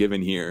that you're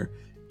given here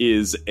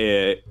is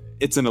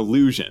it's an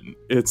illusion.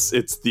 It's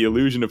the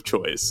illusion of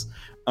choice.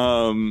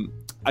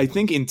 I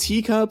think in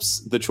teacups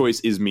the choice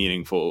is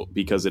meaningful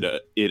because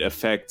it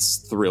affects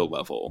thrill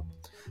level.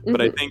 Mm-hmm.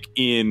 But I think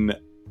in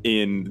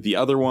the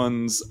other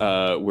ones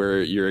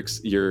where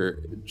you're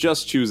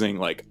just choosing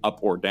like up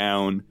or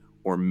down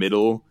or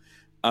middle,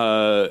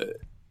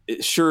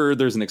 sure,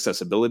 there's an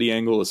accessibility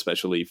angle,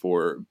 especially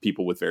for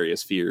people with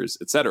various fears,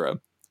 etc.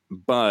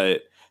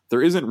 But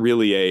there isn't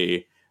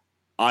really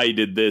I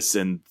did this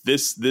and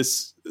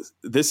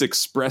this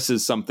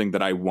expresses something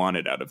that I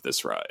wanted out of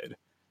this ride.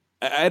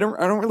 I don't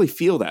really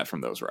feel that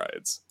from those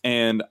rides.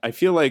 And I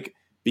feel like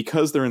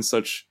because they're in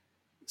such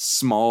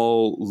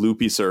small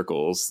loopy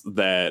circles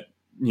that,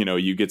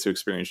 you get to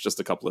experience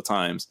just a couple of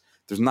times,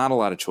 there's not a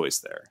lot of choice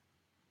there.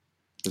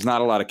 There's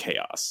not a lot of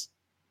chaos.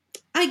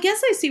 I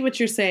guess I see what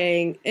you're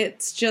saying.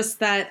 It's just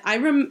that I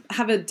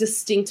have a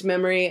distinct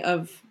memory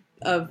of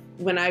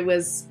when I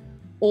was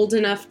old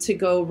enough to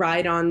go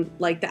ride on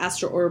like the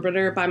Astro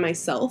Orbiter by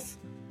myself.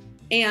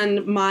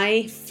 And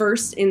my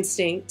first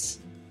instinct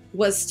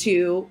was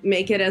to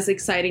make it as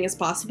exciting as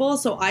possible.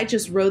 So I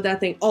just rode that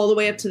thing all the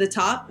way up to the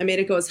top. I made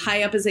it go as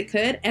high up as it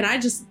could, and I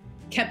just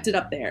kept it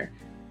up there.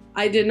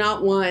 I did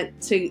not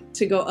want to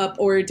go up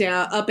or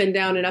down, up and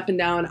down and up and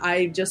down.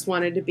 I just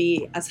wanted to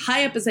be as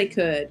high up as I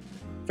could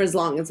for as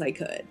long as I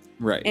could.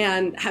 Right.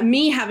 And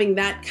me having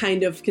that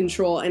kind of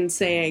control and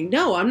saying,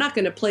 no, I'm not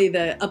going to play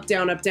the up,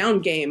 down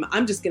game.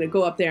 I'm just going to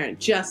go up there and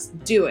just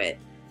do it.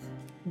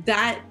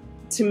 That,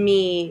 to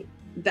me,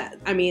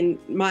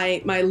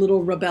 my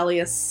little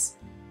rebellious,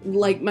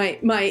 like my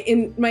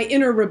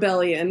inner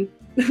rebellion,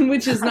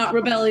 which is not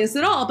rebellious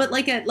at all, but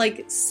like at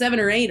like 7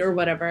 or 8 or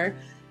whatever,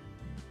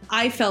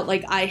 I felt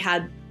like I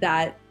had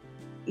that,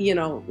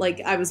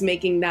 like I was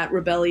making that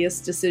rebellious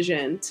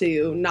decision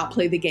to not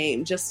play the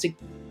game, just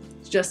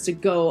to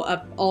go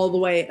up all the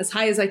way as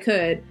high as I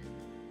could,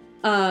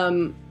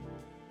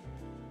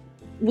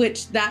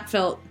 which that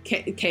felt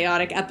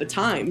chaotic at the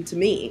time to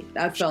me.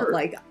 That felt sure.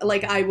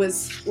 like I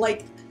was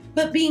like,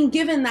 but being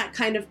given that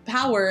kind of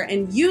power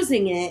and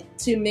using it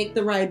to make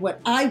the ride what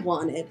I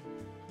wanted,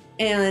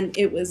 and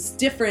it was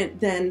different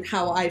than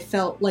how I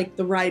felt like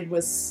the ride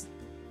was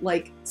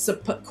like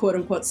quote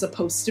unquote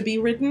supposed to be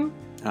ridden.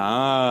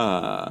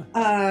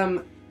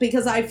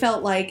 Because I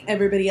felt like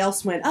everybody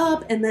else went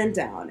up and then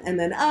down and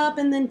then up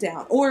and then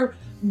down, or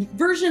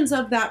versions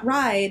of that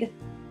ride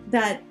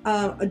that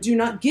do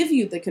not give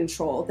you the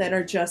control, that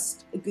are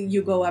just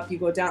you go up, you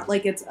go down,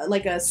 like it's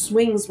like a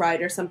swings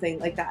ride or something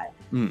like that.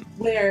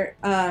 where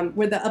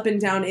the up and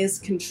down is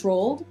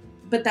controlled,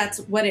 but that's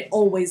what it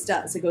always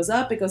does. It goes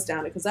up, it goes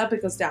down, it goes up,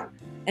 it goes down.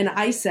 And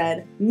I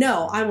said,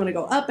 no, I want to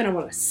go up and I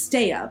want to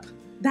stay up.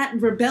 That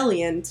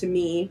rebellion to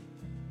me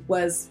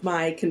was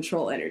my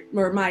control energy,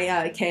 or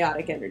my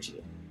chaotic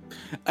energy.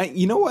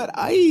 You know what?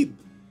 I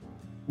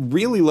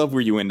really love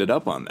where you ended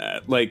up on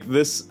that. Like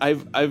this,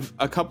 I've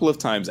a couple of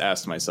times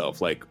asked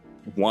myself, like,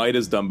 why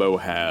does Dumbo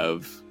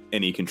have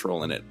any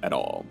control in it at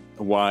all?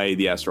 Why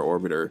the Astro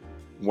Orbiter?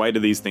 Why do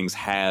these things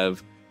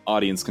have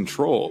audience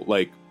control?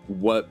 Like,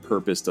 what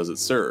purpose does it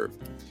serve?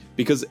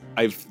 Because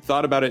I've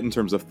thought about it in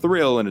terms of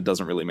thrill, and it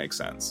doesn't really make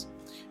sense.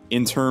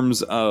 In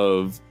terms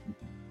of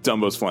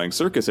Dumbo's Flying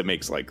Circus, it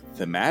makes like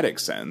thematic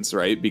sense,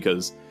 right?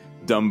 Because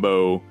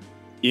Dumbo,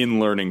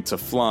 in learning to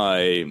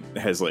fly,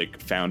 has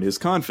like found his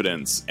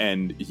confidence,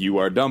 and you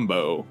are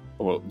Dumbo.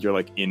 Well, you're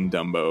like in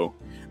Dumbo.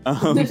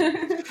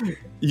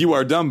 You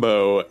are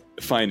Dumbo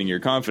finding your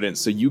confidence,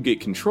 so you get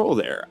control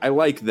there. I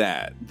like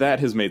that. That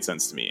has made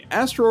sense to me.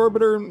 Astro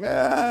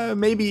Orbiter,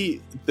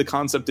 maybe the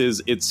concept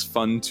is it's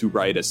fun to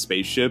ride a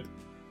spaceship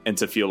and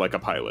to feel like a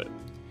pilot.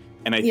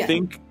 And I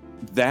think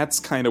that's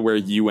kind of where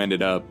you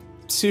ended up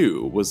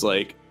too, was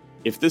like,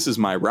 if this is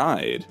my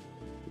ride,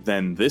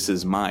 then this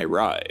is my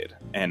ride.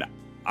 And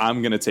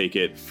I'm going to take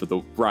it for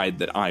the ride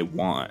that I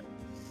want.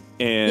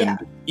 And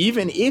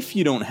even if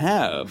you don't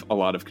have a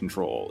lot of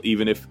control,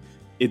 even if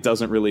it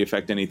doesn't really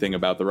affect anything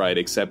about the ride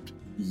except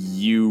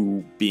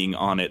you being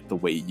on it the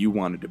way you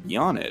wanted to be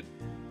on it,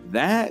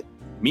 that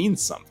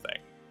means something.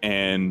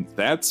 And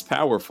that's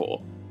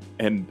powerful.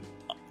 And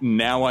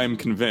now I'm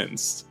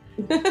convinced.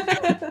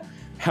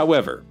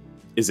 However,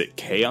 is it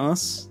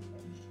chaos?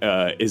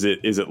 Is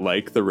it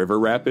like the river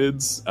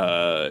rapids?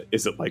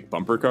 Is it like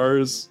bumper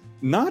cars?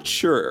 Not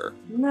sure.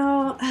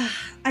 No,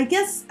 I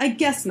guess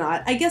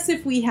not. I guess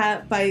if we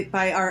have,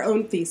 by our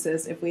own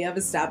thesis, if we have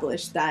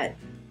established that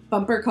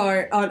bumper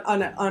car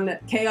on a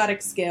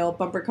chaotic scale,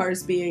 bumper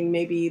cars being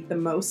maybe the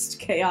most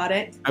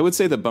chaotic. I would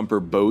say that bumper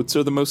boats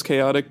are the most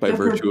chaotic by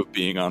virtue of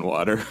being on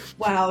water.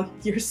 Wow,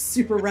 you're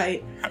super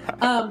right.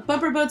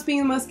 Bumper boats being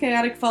the most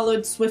chaotic,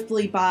 followed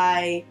swiftly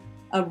by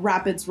a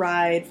rapids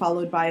ride,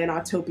 followed by an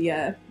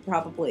Autopia,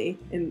 probably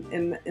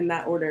in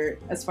that order,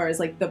 as far as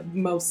like the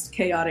most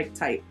chaotic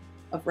type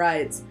of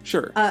rides.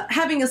 Sure.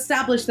 Having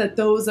established that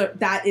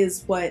that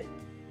is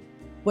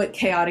what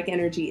chaotic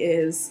energy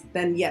is,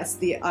 then yes,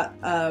 the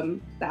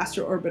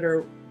Astro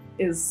Orbiter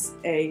is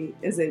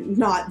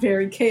not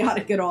very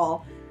chaotic at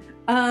all.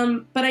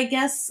 But I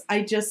guess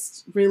I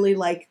just really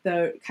like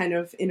the kind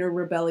of inner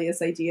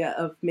rebellious idea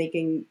of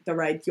making the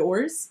ride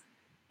yours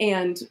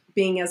and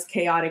being as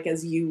chaotic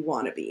as you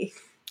want to be.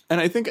 And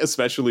I think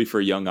especially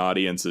for young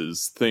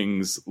audiences,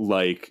 things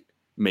like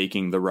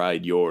making the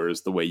ride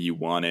yours the way you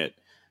want it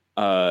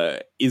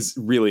is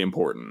really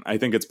important. I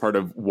think it's part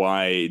of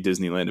why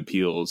Disneyland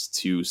appeals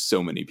to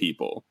so many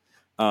people.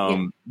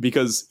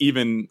 Because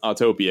even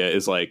Autopia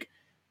is like,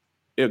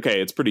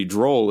 okay, it's pretty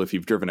droll if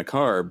you've driven a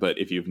car, but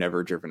if you've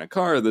never driven a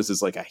car, this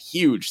is like a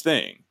huge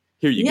thing.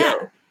 Here you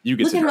go. You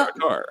get to drive a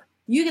car.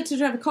 You get to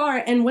drive a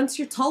car, and once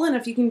you're tall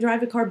enough, you can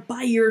drive a car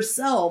by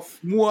yourself.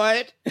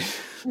 What?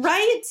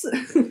 Right?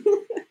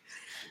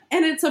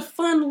 And it's a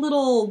fun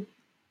little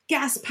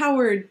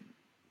gas-powered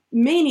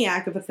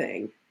maniac of a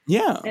thing.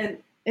 Yeah. And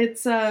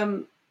it's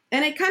and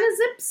it kind of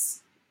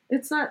zips.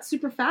 It's not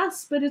super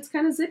fast, but it's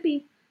kind of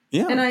zippy.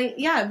 Yeah.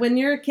 And when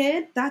you're a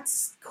kid,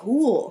 that's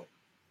cool.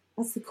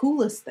 That's the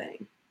coolest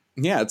thing.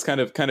 Yeah, it's kind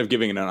of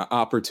giving an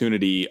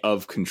opportunity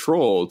of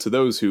control to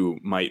those who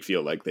might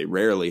feel like they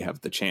rarely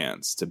have the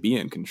chance to be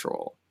in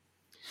control.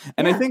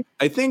 And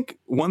I think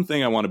one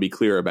thing I want to be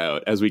clear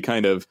about as we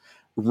kind of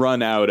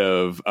run out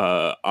of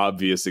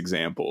obvious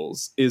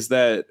examples is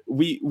that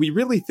we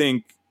really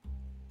think,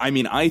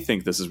 I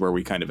think this is where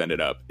we kind of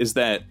ended up, is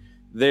that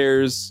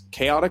there's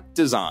chaotic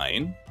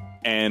design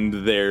and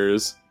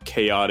there's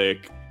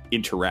chaotic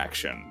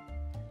interaction.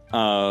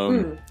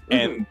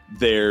 And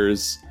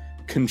there's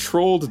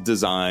controlled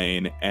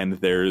design and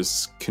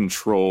there's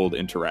controlled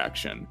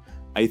interaction.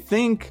 I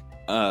think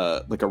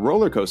like a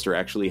roller coaster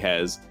actually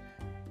has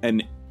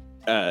an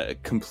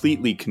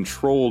completely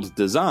controlled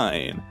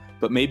design,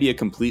 but maybe a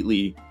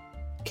completely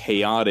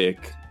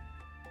chaotic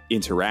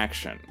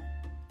interaction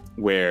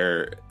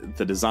where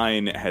the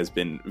design has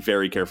been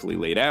very carefully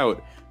laid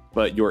out,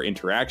 but your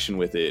interaction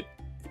with it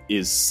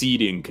is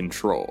ceding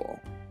control.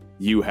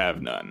 You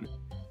have none.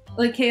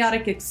 Like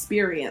chaotic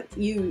experience.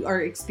 You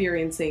are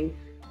experiencing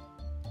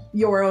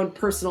your own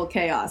personal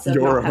chaos. Of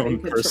your not own having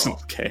personal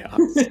chaos.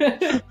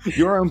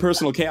 Your Own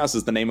Personal Chaos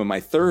is the name of my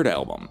third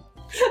album.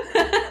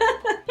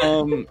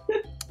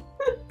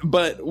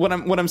 But what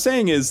I'm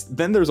saying is,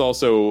 then there's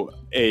also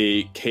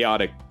a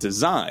chaotic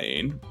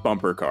design.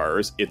 Bumper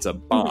cars. It's a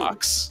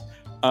box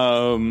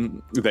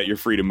that you're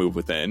free to move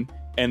within,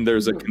 and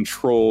there's a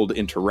controlled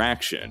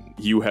interaction.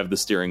 You have the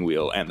steering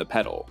wheel and the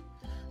pedal.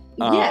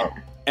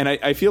 And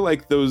I feel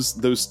like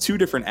those two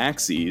different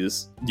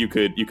axes, you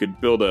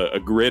could build a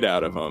grid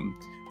out of them,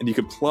 and you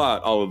could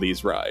plot all of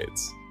these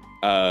rides.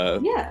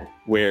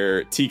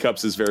 Where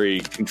Teacups is very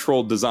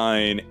controlled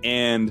design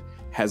and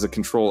has a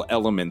control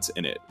element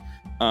in it.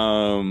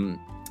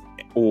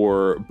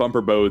 Or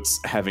Bumper Boats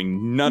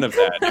having none of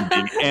that and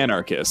being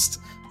anarchist.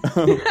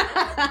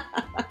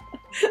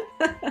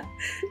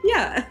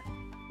 Yeah,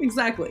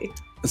 exactly.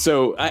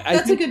 So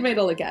that's a good way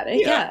to look at it.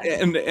 Yeah.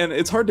 And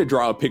it's hard to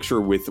draw a picture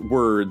with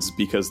words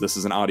because this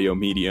is an audio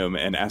medium,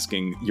 and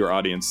asking your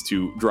audience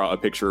to draw a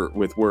picture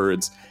with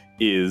words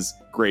is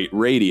great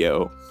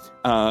radio.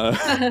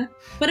 But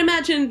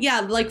imagine,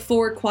 like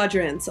 4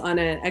 quadrants on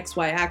an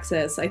XY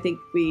axis. I think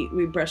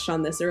we brushed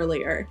on this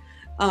earlier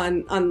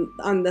on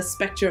the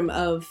spectrum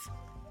of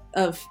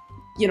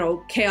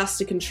chaos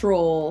to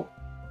control,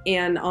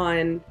 and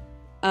on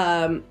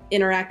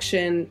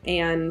interaction,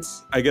 and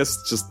I guess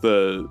just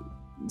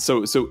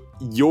so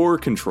your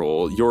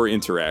control, your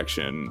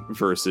interaction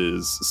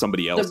versus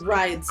somebody else. The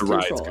ride's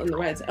control. And the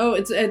rides. Oh,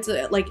 it's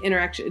like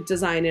interaction,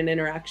 design and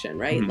interaction,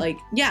 right? Mm-hmm. Like,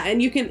 yeah,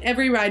 and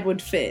every ride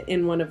would fit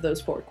in one of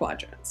those 4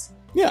 quadrants.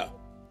 Yeah,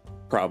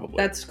 probably.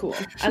 That's cool.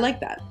 I like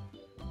that.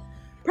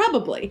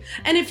 Probably.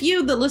 And if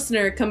you, the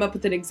listener, come up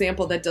with an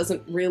example that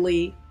doesn't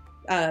really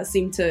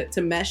seem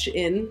to mesh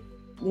in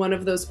one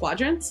of those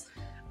quadrants,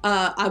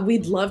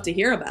 we'd love to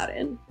hear about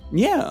it.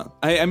 Yeah,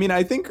 I mean,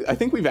 I think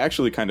we've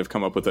actually kind of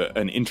come up with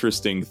an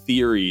interesting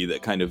theory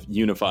that kind of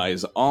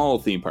unifies all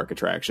theme park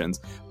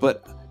attractions,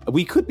 but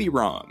we could be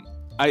wrong.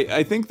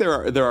 I think there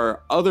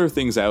are other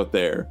things out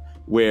there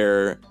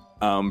where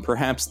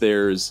perhaps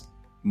there's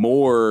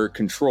more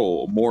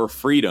control, more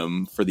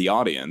freedom for the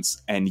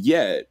audience, and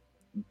yet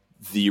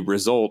the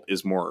result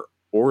is more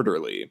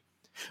orderly.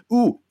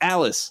 Ooh,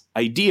 Alice,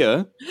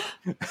 idea.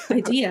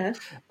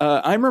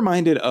 I'm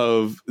reminded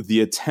of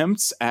the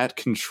attempts at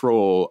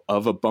control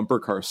of a bumper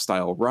car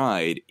style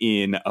ride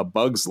in A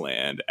Bug's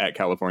Land at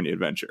California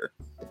Adventure.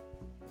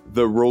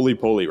 The Roly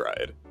Poly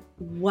ride.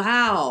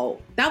 Wow.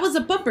 That was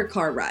a bumper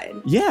car ride.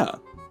 Yeah,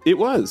 it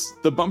was.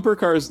 The bumper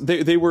cars,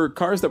 they were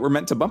cars that were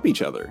meant to bump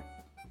each other.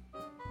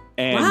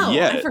 And wow,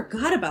 yet, I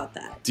forgot about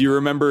that. Do you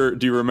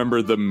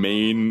remember the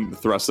main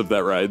thrust of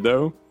that ride,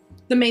 though?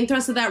 The main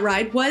thrust of that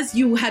ride was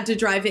you had to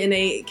drive in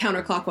a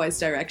counterclockwise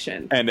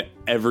direction. And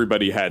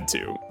everybody had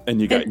to.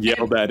 And you got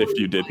yelled at if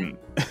you didn't.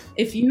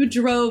 If you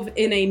drove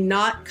in a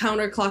not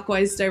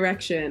counterclockwise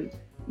direction,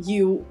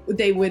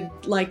 they would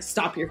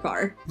stop your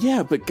car.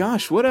 Yeah, but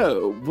gosh, what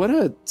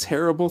a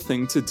terrible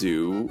thing to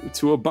do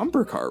to a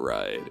bumper car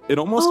ride. It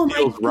almost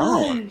feels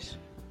wrong.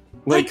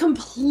 I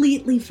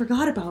completely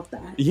forgot about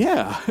that.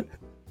 Yeah.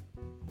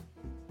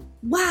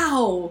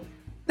 Wow.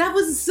 That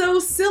was so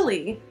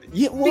silly.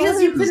 It was.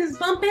 Because you couldn't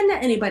bump into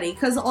anybody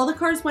because all the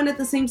cars went at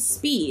the same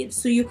speed.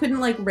 So you couldn't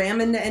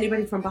ram into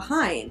anybody from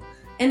behind.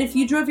 And if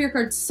you drove your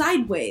car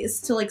sideways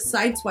to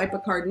sideswipe a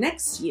car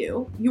next to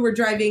you, you were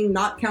driving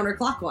not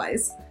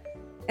counterclockwise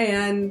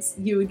and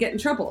you would get in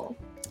trouble.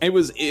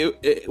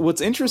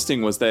 What's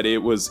interesting was that it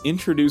was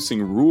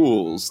introducing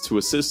rules to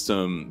a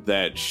system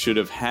that should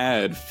have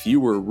had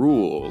fewer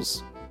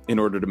rules in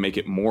order to make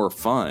it more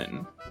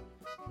fun.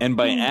 And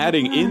by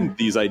adding in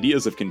these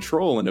ideas of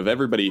control and of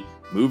everybody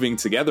moving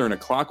together in a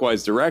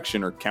clockwise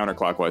direction or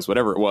counterclockwise,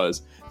 whatever it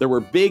was, there were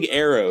big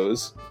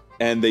arrows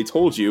and they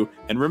told you,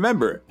 and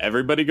remember,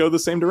 everybody go the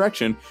same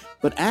direction.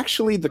 But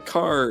actually the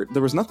car,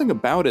 there was nothing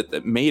about it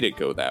that made it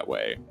go that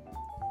way.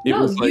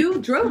 You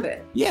drove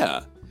it.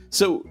 Yeah.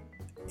 So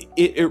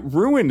it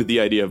ruined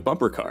the idea of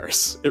bumper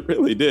cars. It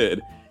really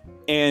did.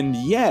 And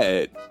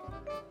yet,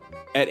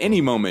 at any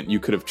moment, you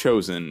could have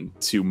chosen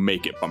to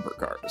make it bumper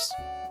cars.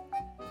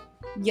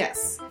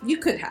 Yes, you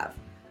could have.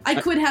 I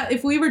could have,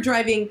 if we were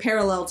driving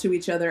parallel to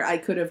each other, I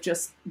could have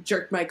just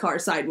jerked my car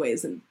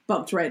sideways and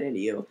bumped right into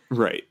you.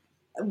 Right.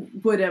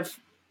 Would have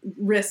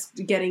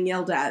risked getting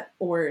yelled at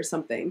or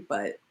something,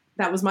 but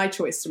that was my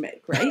choice to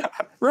make, right?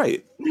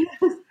 Right.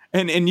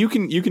 And you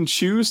can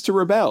choose to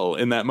rebel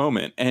in that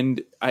moment.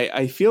 And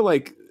I feel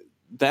like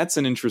that's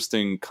an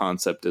interesting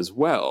concept as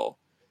well.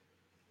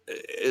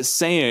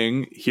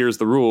 Saying, here's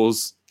the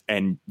rules,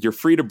 and you're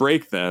free to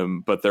break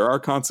them, but there are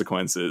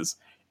consequences,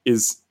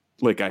 is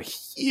like a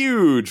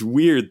huge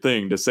weird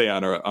thing to say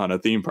on a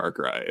theme park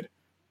ride.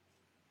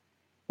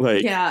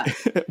 Yeah.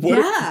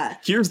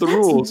 Here's the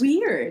rules.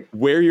 Weird.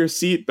 Wear your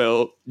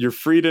seatbelt. You're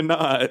free to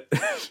not.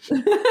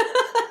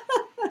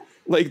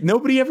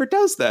 Nobody ever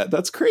does that.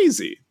 That's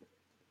crazy.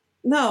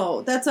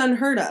 No, that's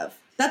unheard of.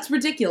 That's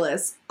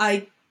ridiculous.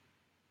 I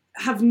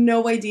have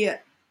no idea.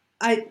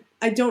 I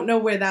don't know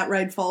where that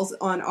ride falls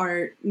on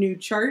our new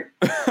chart.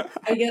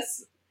 I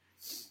guess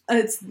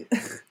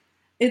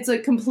it's a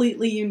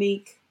completely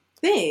unique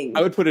thing.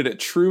 I would put it at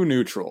true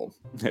neutral.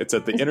 It's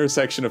at the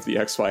intersection of the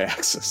XY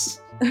axis.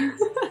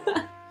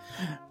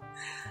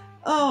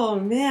 Oh,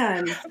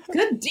 man.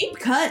 Good deep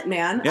cut,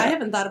 man. Yeah. I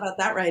haven't thought about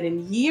that ride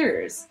in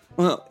years.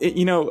 Well,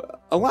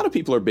 a lot of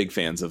people are big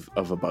fans of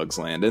A Bug's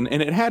Land, and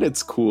it had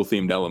its cool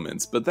themed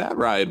elements, but that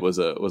ride was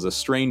a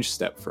strange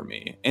step for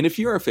me. And if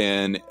you're a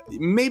fan,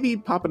 maybe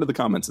pop into the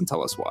comments and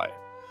tell us why.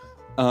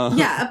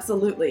 Yeah,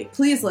 absolutely.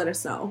 Please let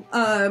us know.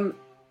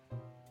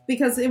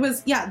 Because it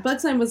was,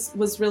 Bug's Land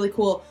was really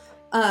cool.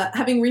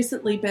 having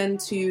recently been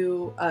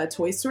to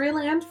Toy Story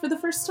Land for the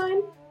first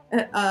time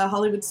at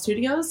Hollywood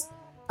Studios,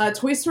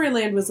 Toy Story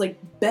Land was like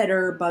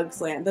better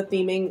Bugs Land. The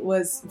theming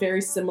was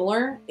very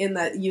similar in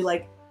that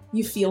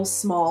you feel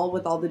small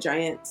with all the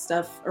giant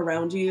stuff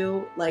around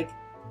you, like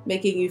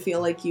making you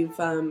feel like you've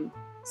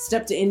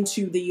stepped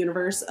into the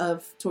universe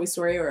of Toy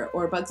Story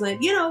or Bugs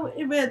Land. You know,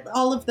 with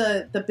all of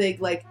the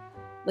big like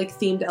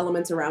themed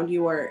elements around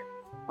you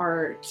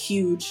are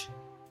huge,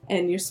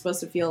 and you're supposed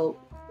to feel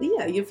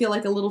you feel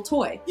like a little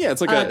toy. Yeah, it's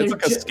like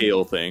a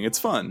scale thing. It's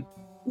fun.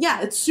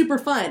 Yeah, it's super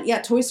fun.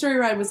 Yeah, Toy Story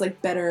Ride was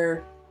like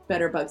better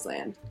Bugs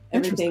Land.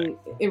 Everything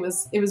it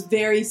was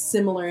very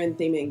similar in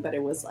theming, but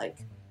it was like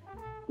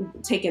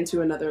taken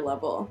to another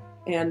level.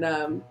 And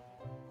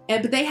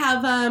but they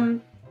have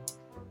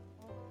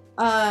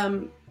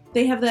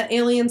the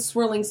alien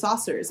swirling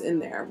saucers in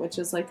there, which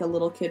is like a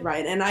little kid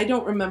ride. And I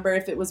don't remember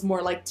if it was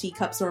more like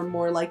teacups or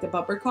more like a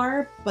bumper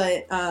car,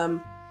 but it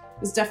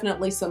was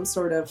definitely some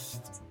sort of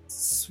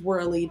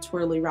swirly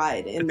twirly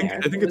ride in there.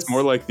 I think it's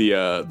more like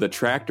the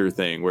tractor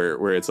thing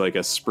where it's like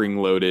a spring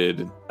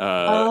loaded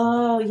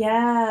oh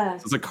yeah,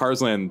 it's like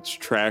Cars Land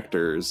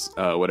tractors,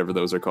 whatever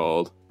those are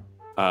called,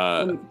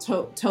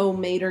 tow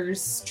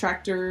maters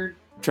tractor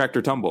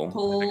tumble,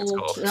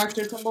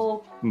 tractor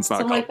tumble, it's not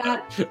something like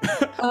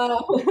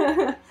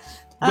that.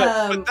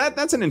 But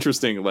that's an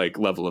interesting like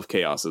level of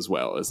chaos as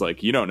well. It's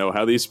like you don't know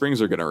how these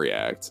springs are going to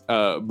react,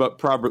 but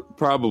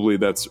probably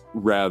that's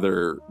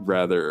rather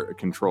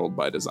controlled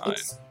by design.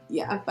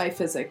 By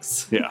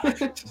physics. Yeah.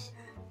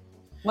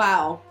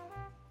 Wow,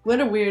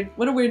 what a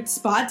weird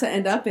spot to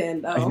end up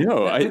in. Though. I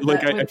know. I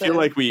feel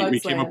like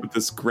we came up with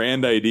this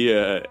grand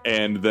idea,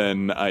 and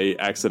then I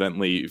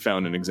accidentally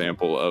found an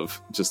example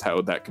of just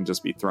how that can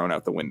just be thrown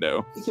out the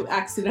window. You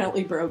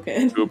accidentally broke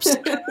it. Oops.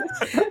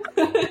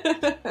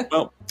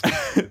 Well,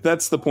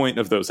 that's the point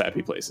of those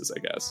happy places, I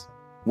guess.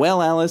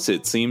 Well, Alice,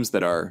 it seems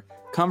that our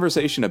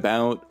conversation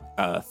about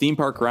theme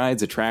park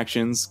rides,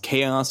 attractions,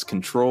 chaos,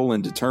 control,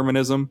 and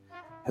determinism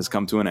has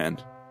come to an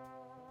end.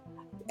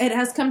 It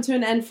has come to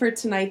an end for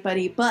tonight,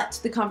 buddy,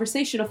 but the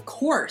conversation, of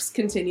course,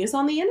 continues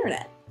on the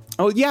internet.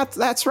 Oh, yeah,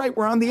 that's right.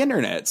 We're on the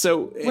internet.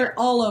 So we're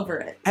all over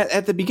it.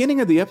 At the beginning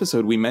of the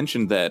episode, we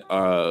mentioned that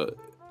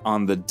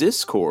on the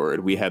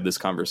Discord, we had this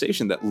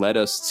conversation that led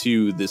us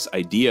to this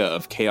idea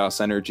of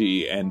chaos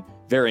energy and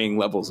varying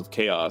levels of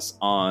chaos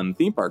on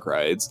theme park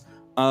rides.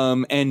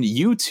 And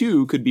you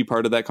too could be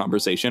part of that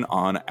conversation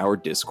on our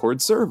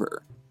Discord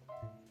server.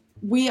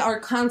 We are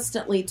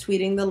constantly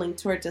tweeting the link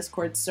to our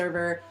Discord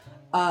server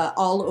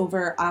all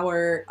over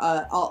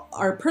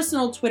our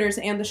personal Twitters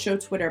and the show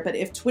Twitter. But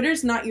if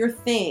Twitter's not your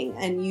thing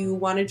and you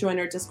want to join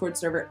our Discord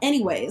server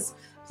anyways,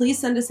 please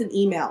send us an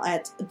email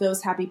at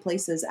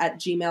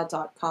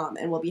thosehappyplaces@gmail.com,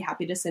 and we'll be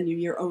happy to send you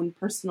your own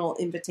personal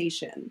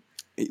invitation.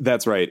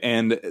 That's right.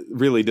 And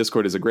really,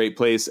 Discord is a great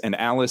place. And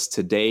Alice,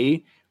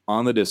 today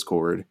on the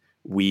Discord,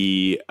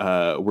 we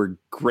were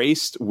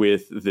graced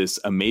with this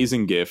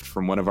amazing gift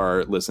from one of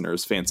our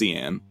listeners, Fancy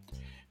Ann,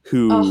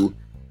 who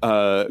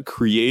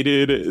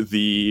created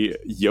the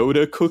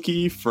Yoda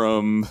cookie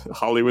from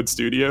Hollywood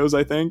Studios,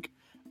 I think,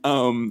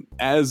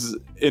 as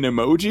an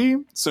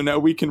emoji. So now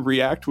we can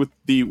react with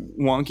the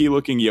wonky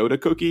looking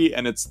Yoda cookie,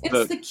 and it's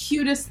the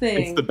cutest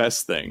thing. It's the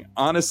best thing.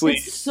 Honestly,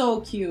 it's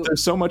so cute.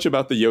 There's so much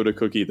about the Yoda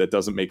cookie that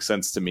doesn't make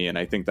sense to me, and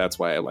I think that's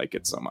why I like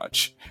it so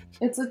much.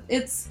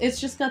 It's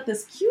just got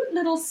this cute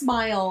little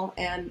smile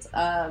and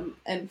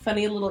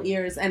funny little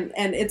ears, and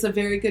it's a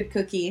very good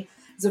cookie.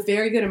 It's a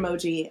very good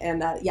emoji,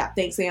 and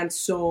thanks, Anne,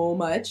 so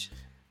much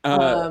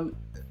for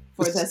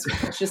this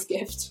precious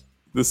gift.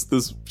 This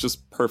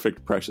just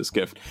perfect, precious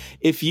gift.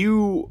 If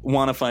you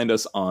want to find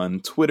us on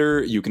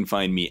Twitter, you can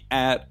find me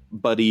at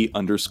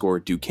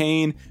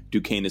buddy_Duquesne.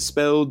 Duquesne is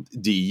spelled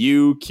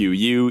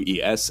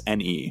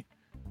DUQUESNE.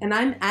 And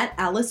I'm at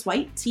Alice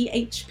White,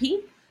 THP.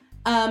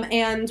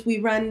 And we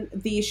run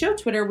the show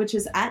Twitter, which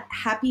is at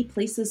Happy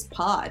Places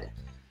Pod.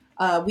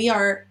 We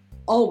are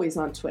always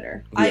on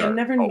Twitter. I am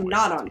never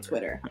not on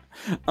Twitter.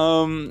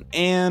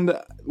 And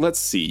let's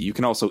see. You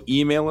can also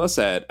email us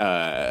at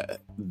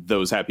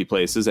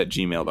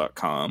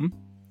thosehappyplaces@gmail.com.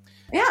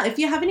 Yeah, if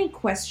you have any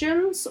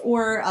questions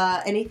or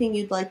anything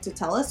you'd like to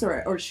tell us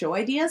or show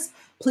ideas,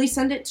 please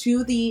send it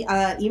to the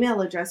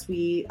email address.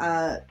 We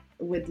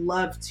would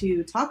love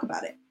to talk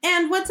about it.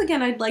 And once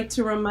again, I'd like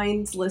to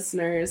remind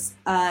listeners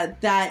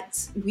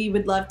that we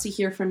would love to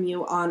hear from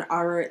you on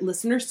our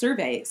listener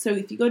survey. So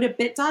if you go to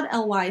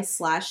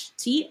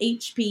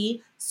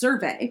bit.ly/THP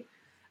survey,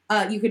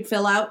 you could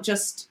fill out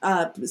just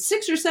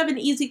 6 or 7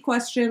 easy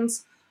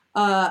questions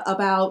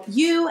about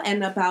you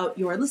and about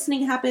your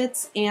listening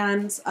habits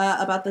and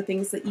about the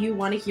things that you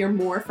want to hear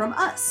more from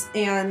us.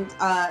 And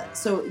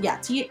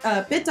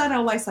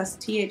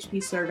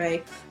bit.ly/THP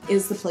survey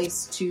is the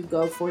place to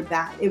go for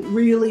that. It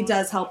really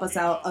does help us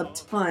out a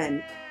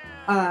ton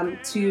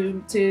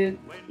to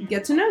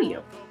get to know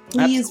you.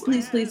 Please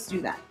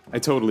do that. I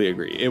totally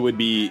agree. It would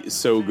be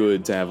so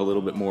good to have a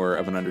little bit more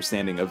of an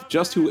understanding of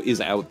just who is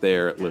out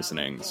there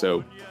listening.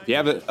 So if you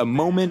have a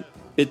moment,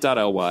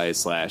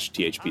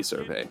 bit.ly/THP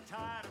survey.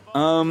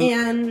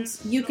 And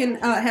you can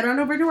head on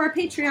over to our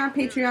Patreon,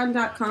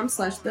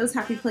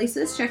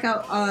 patreon.com/thosehappyplaces. Check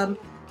out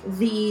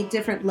the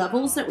different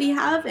levels that we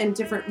have and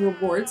different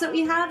rewards that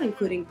we have,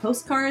 including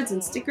postcards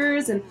and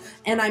stickers. And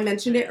I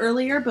mentioned it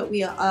earlier, but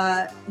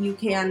you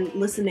can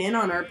listen in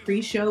on our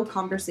pre-show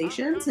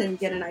conversations and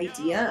get an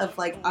idea of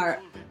like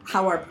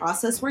how our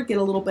process works, get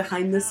a little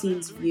behind the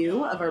scenes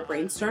view of our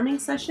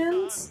brainstorming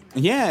sessions.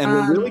 Yeah, and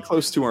we're really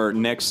close to our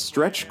next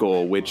stretch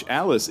goal, which,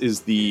 Alice,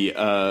 is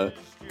the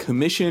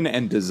commission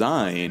and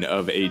design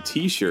of a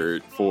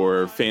t-shirt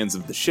for fans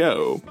of the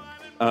show.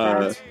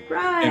 That's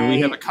right. And we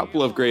have a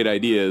couple of great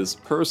ideas.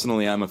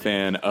 Personally, I'm a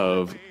fan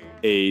of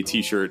a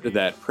t-shirt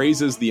that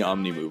praises the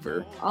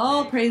Omnimover.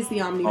 All praise the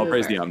Omnimover. All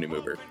praise the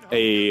Omnimover.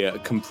 A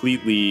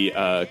completely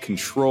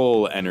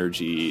control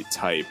energy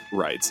type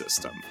ride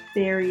system.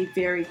 Very,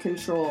 very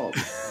controlled.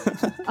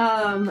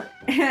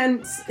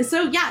 And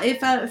so, yeah,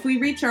 if we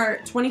reach our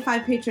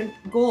 25 patron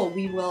goal,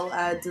 we will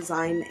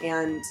design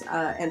and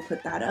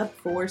put that up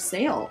for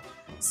sale.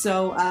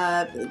 So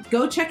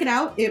go check it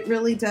out. It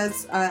really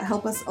does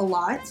help us a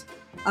lot.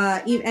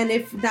 And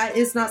if that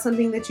is not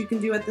something that you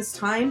can do at this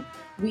time,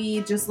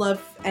 we just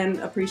love and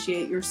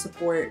appreciate your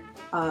support,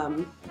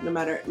 no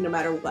matter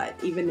what.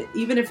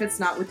 Even if it's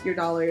not with your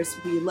dollars,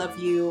 we love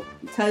you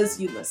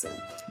because you listen.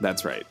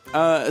 That's right.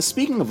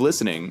 Speaking of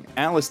listening,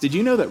 Alice, did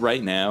you know that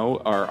right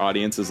now our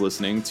audience is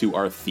listening to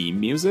our theme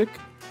music?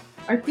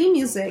 Our theme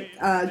music,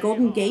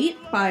 Golden Gate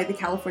by the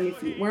California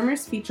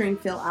Feetwarmers, featuring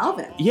Phil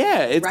Alvin.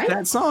 Yeah, it's right?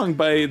 That song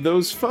by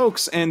those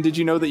folks. And did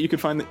you know that you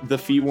could find the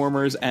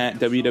Feetwarmers at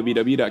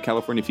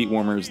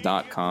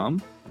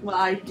www.californiafeetwarmers.com? Well,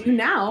 I do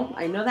now.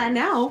 I know that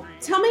now.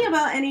 Tell me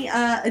about any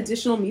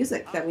additional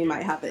music that we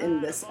might have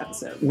in this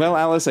episode. Well,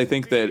 Alice, I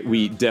think that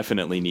we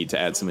definitely need to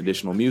add some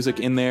additional music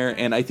in there,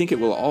 and I think it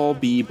will all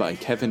be by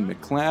Kevin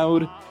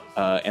MacLeod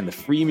and the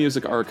Free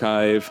Music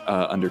Archive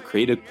under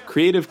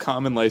Creative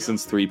Commons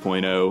License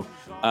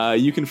 3.0.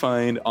 You can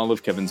find all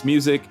of Kevin's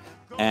music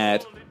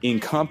at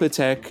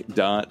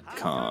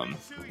incompetech.com.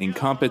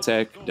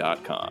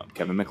 Incompetech.com.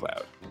 Kevin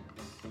MacLeod.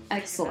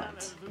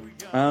 Excellent.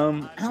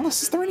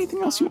 Alice, is there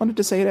anything else you wanted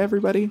to say to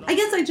everybody? I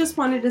guess I just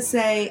wanted to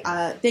say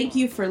thank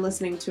you for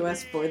listening to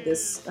us for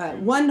this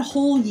one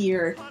whole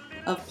year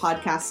of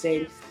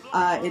podcasting.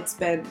 It's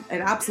been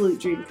an absolute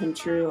dream come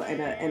true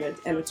and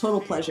a total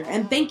pleasure.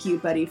 And thank you,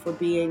 buddy, for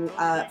being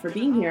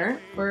here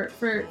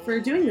for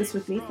doing this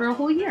with me for a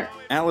whole year.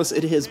 Alice,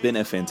 it has been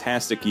a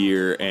fantastic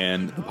year,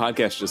 and the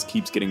podcast just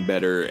keeps getting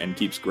better and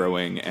keeps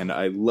growing. And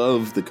I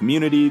love the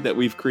community that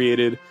we've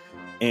created.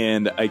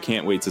 And I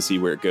can't wait to see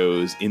where it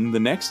goes in the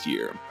next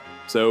year.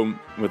 So,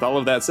 with all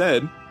of that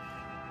said,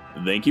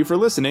 thank you for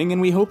listening,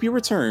 and we hope you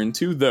return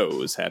to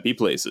those happy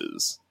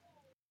places.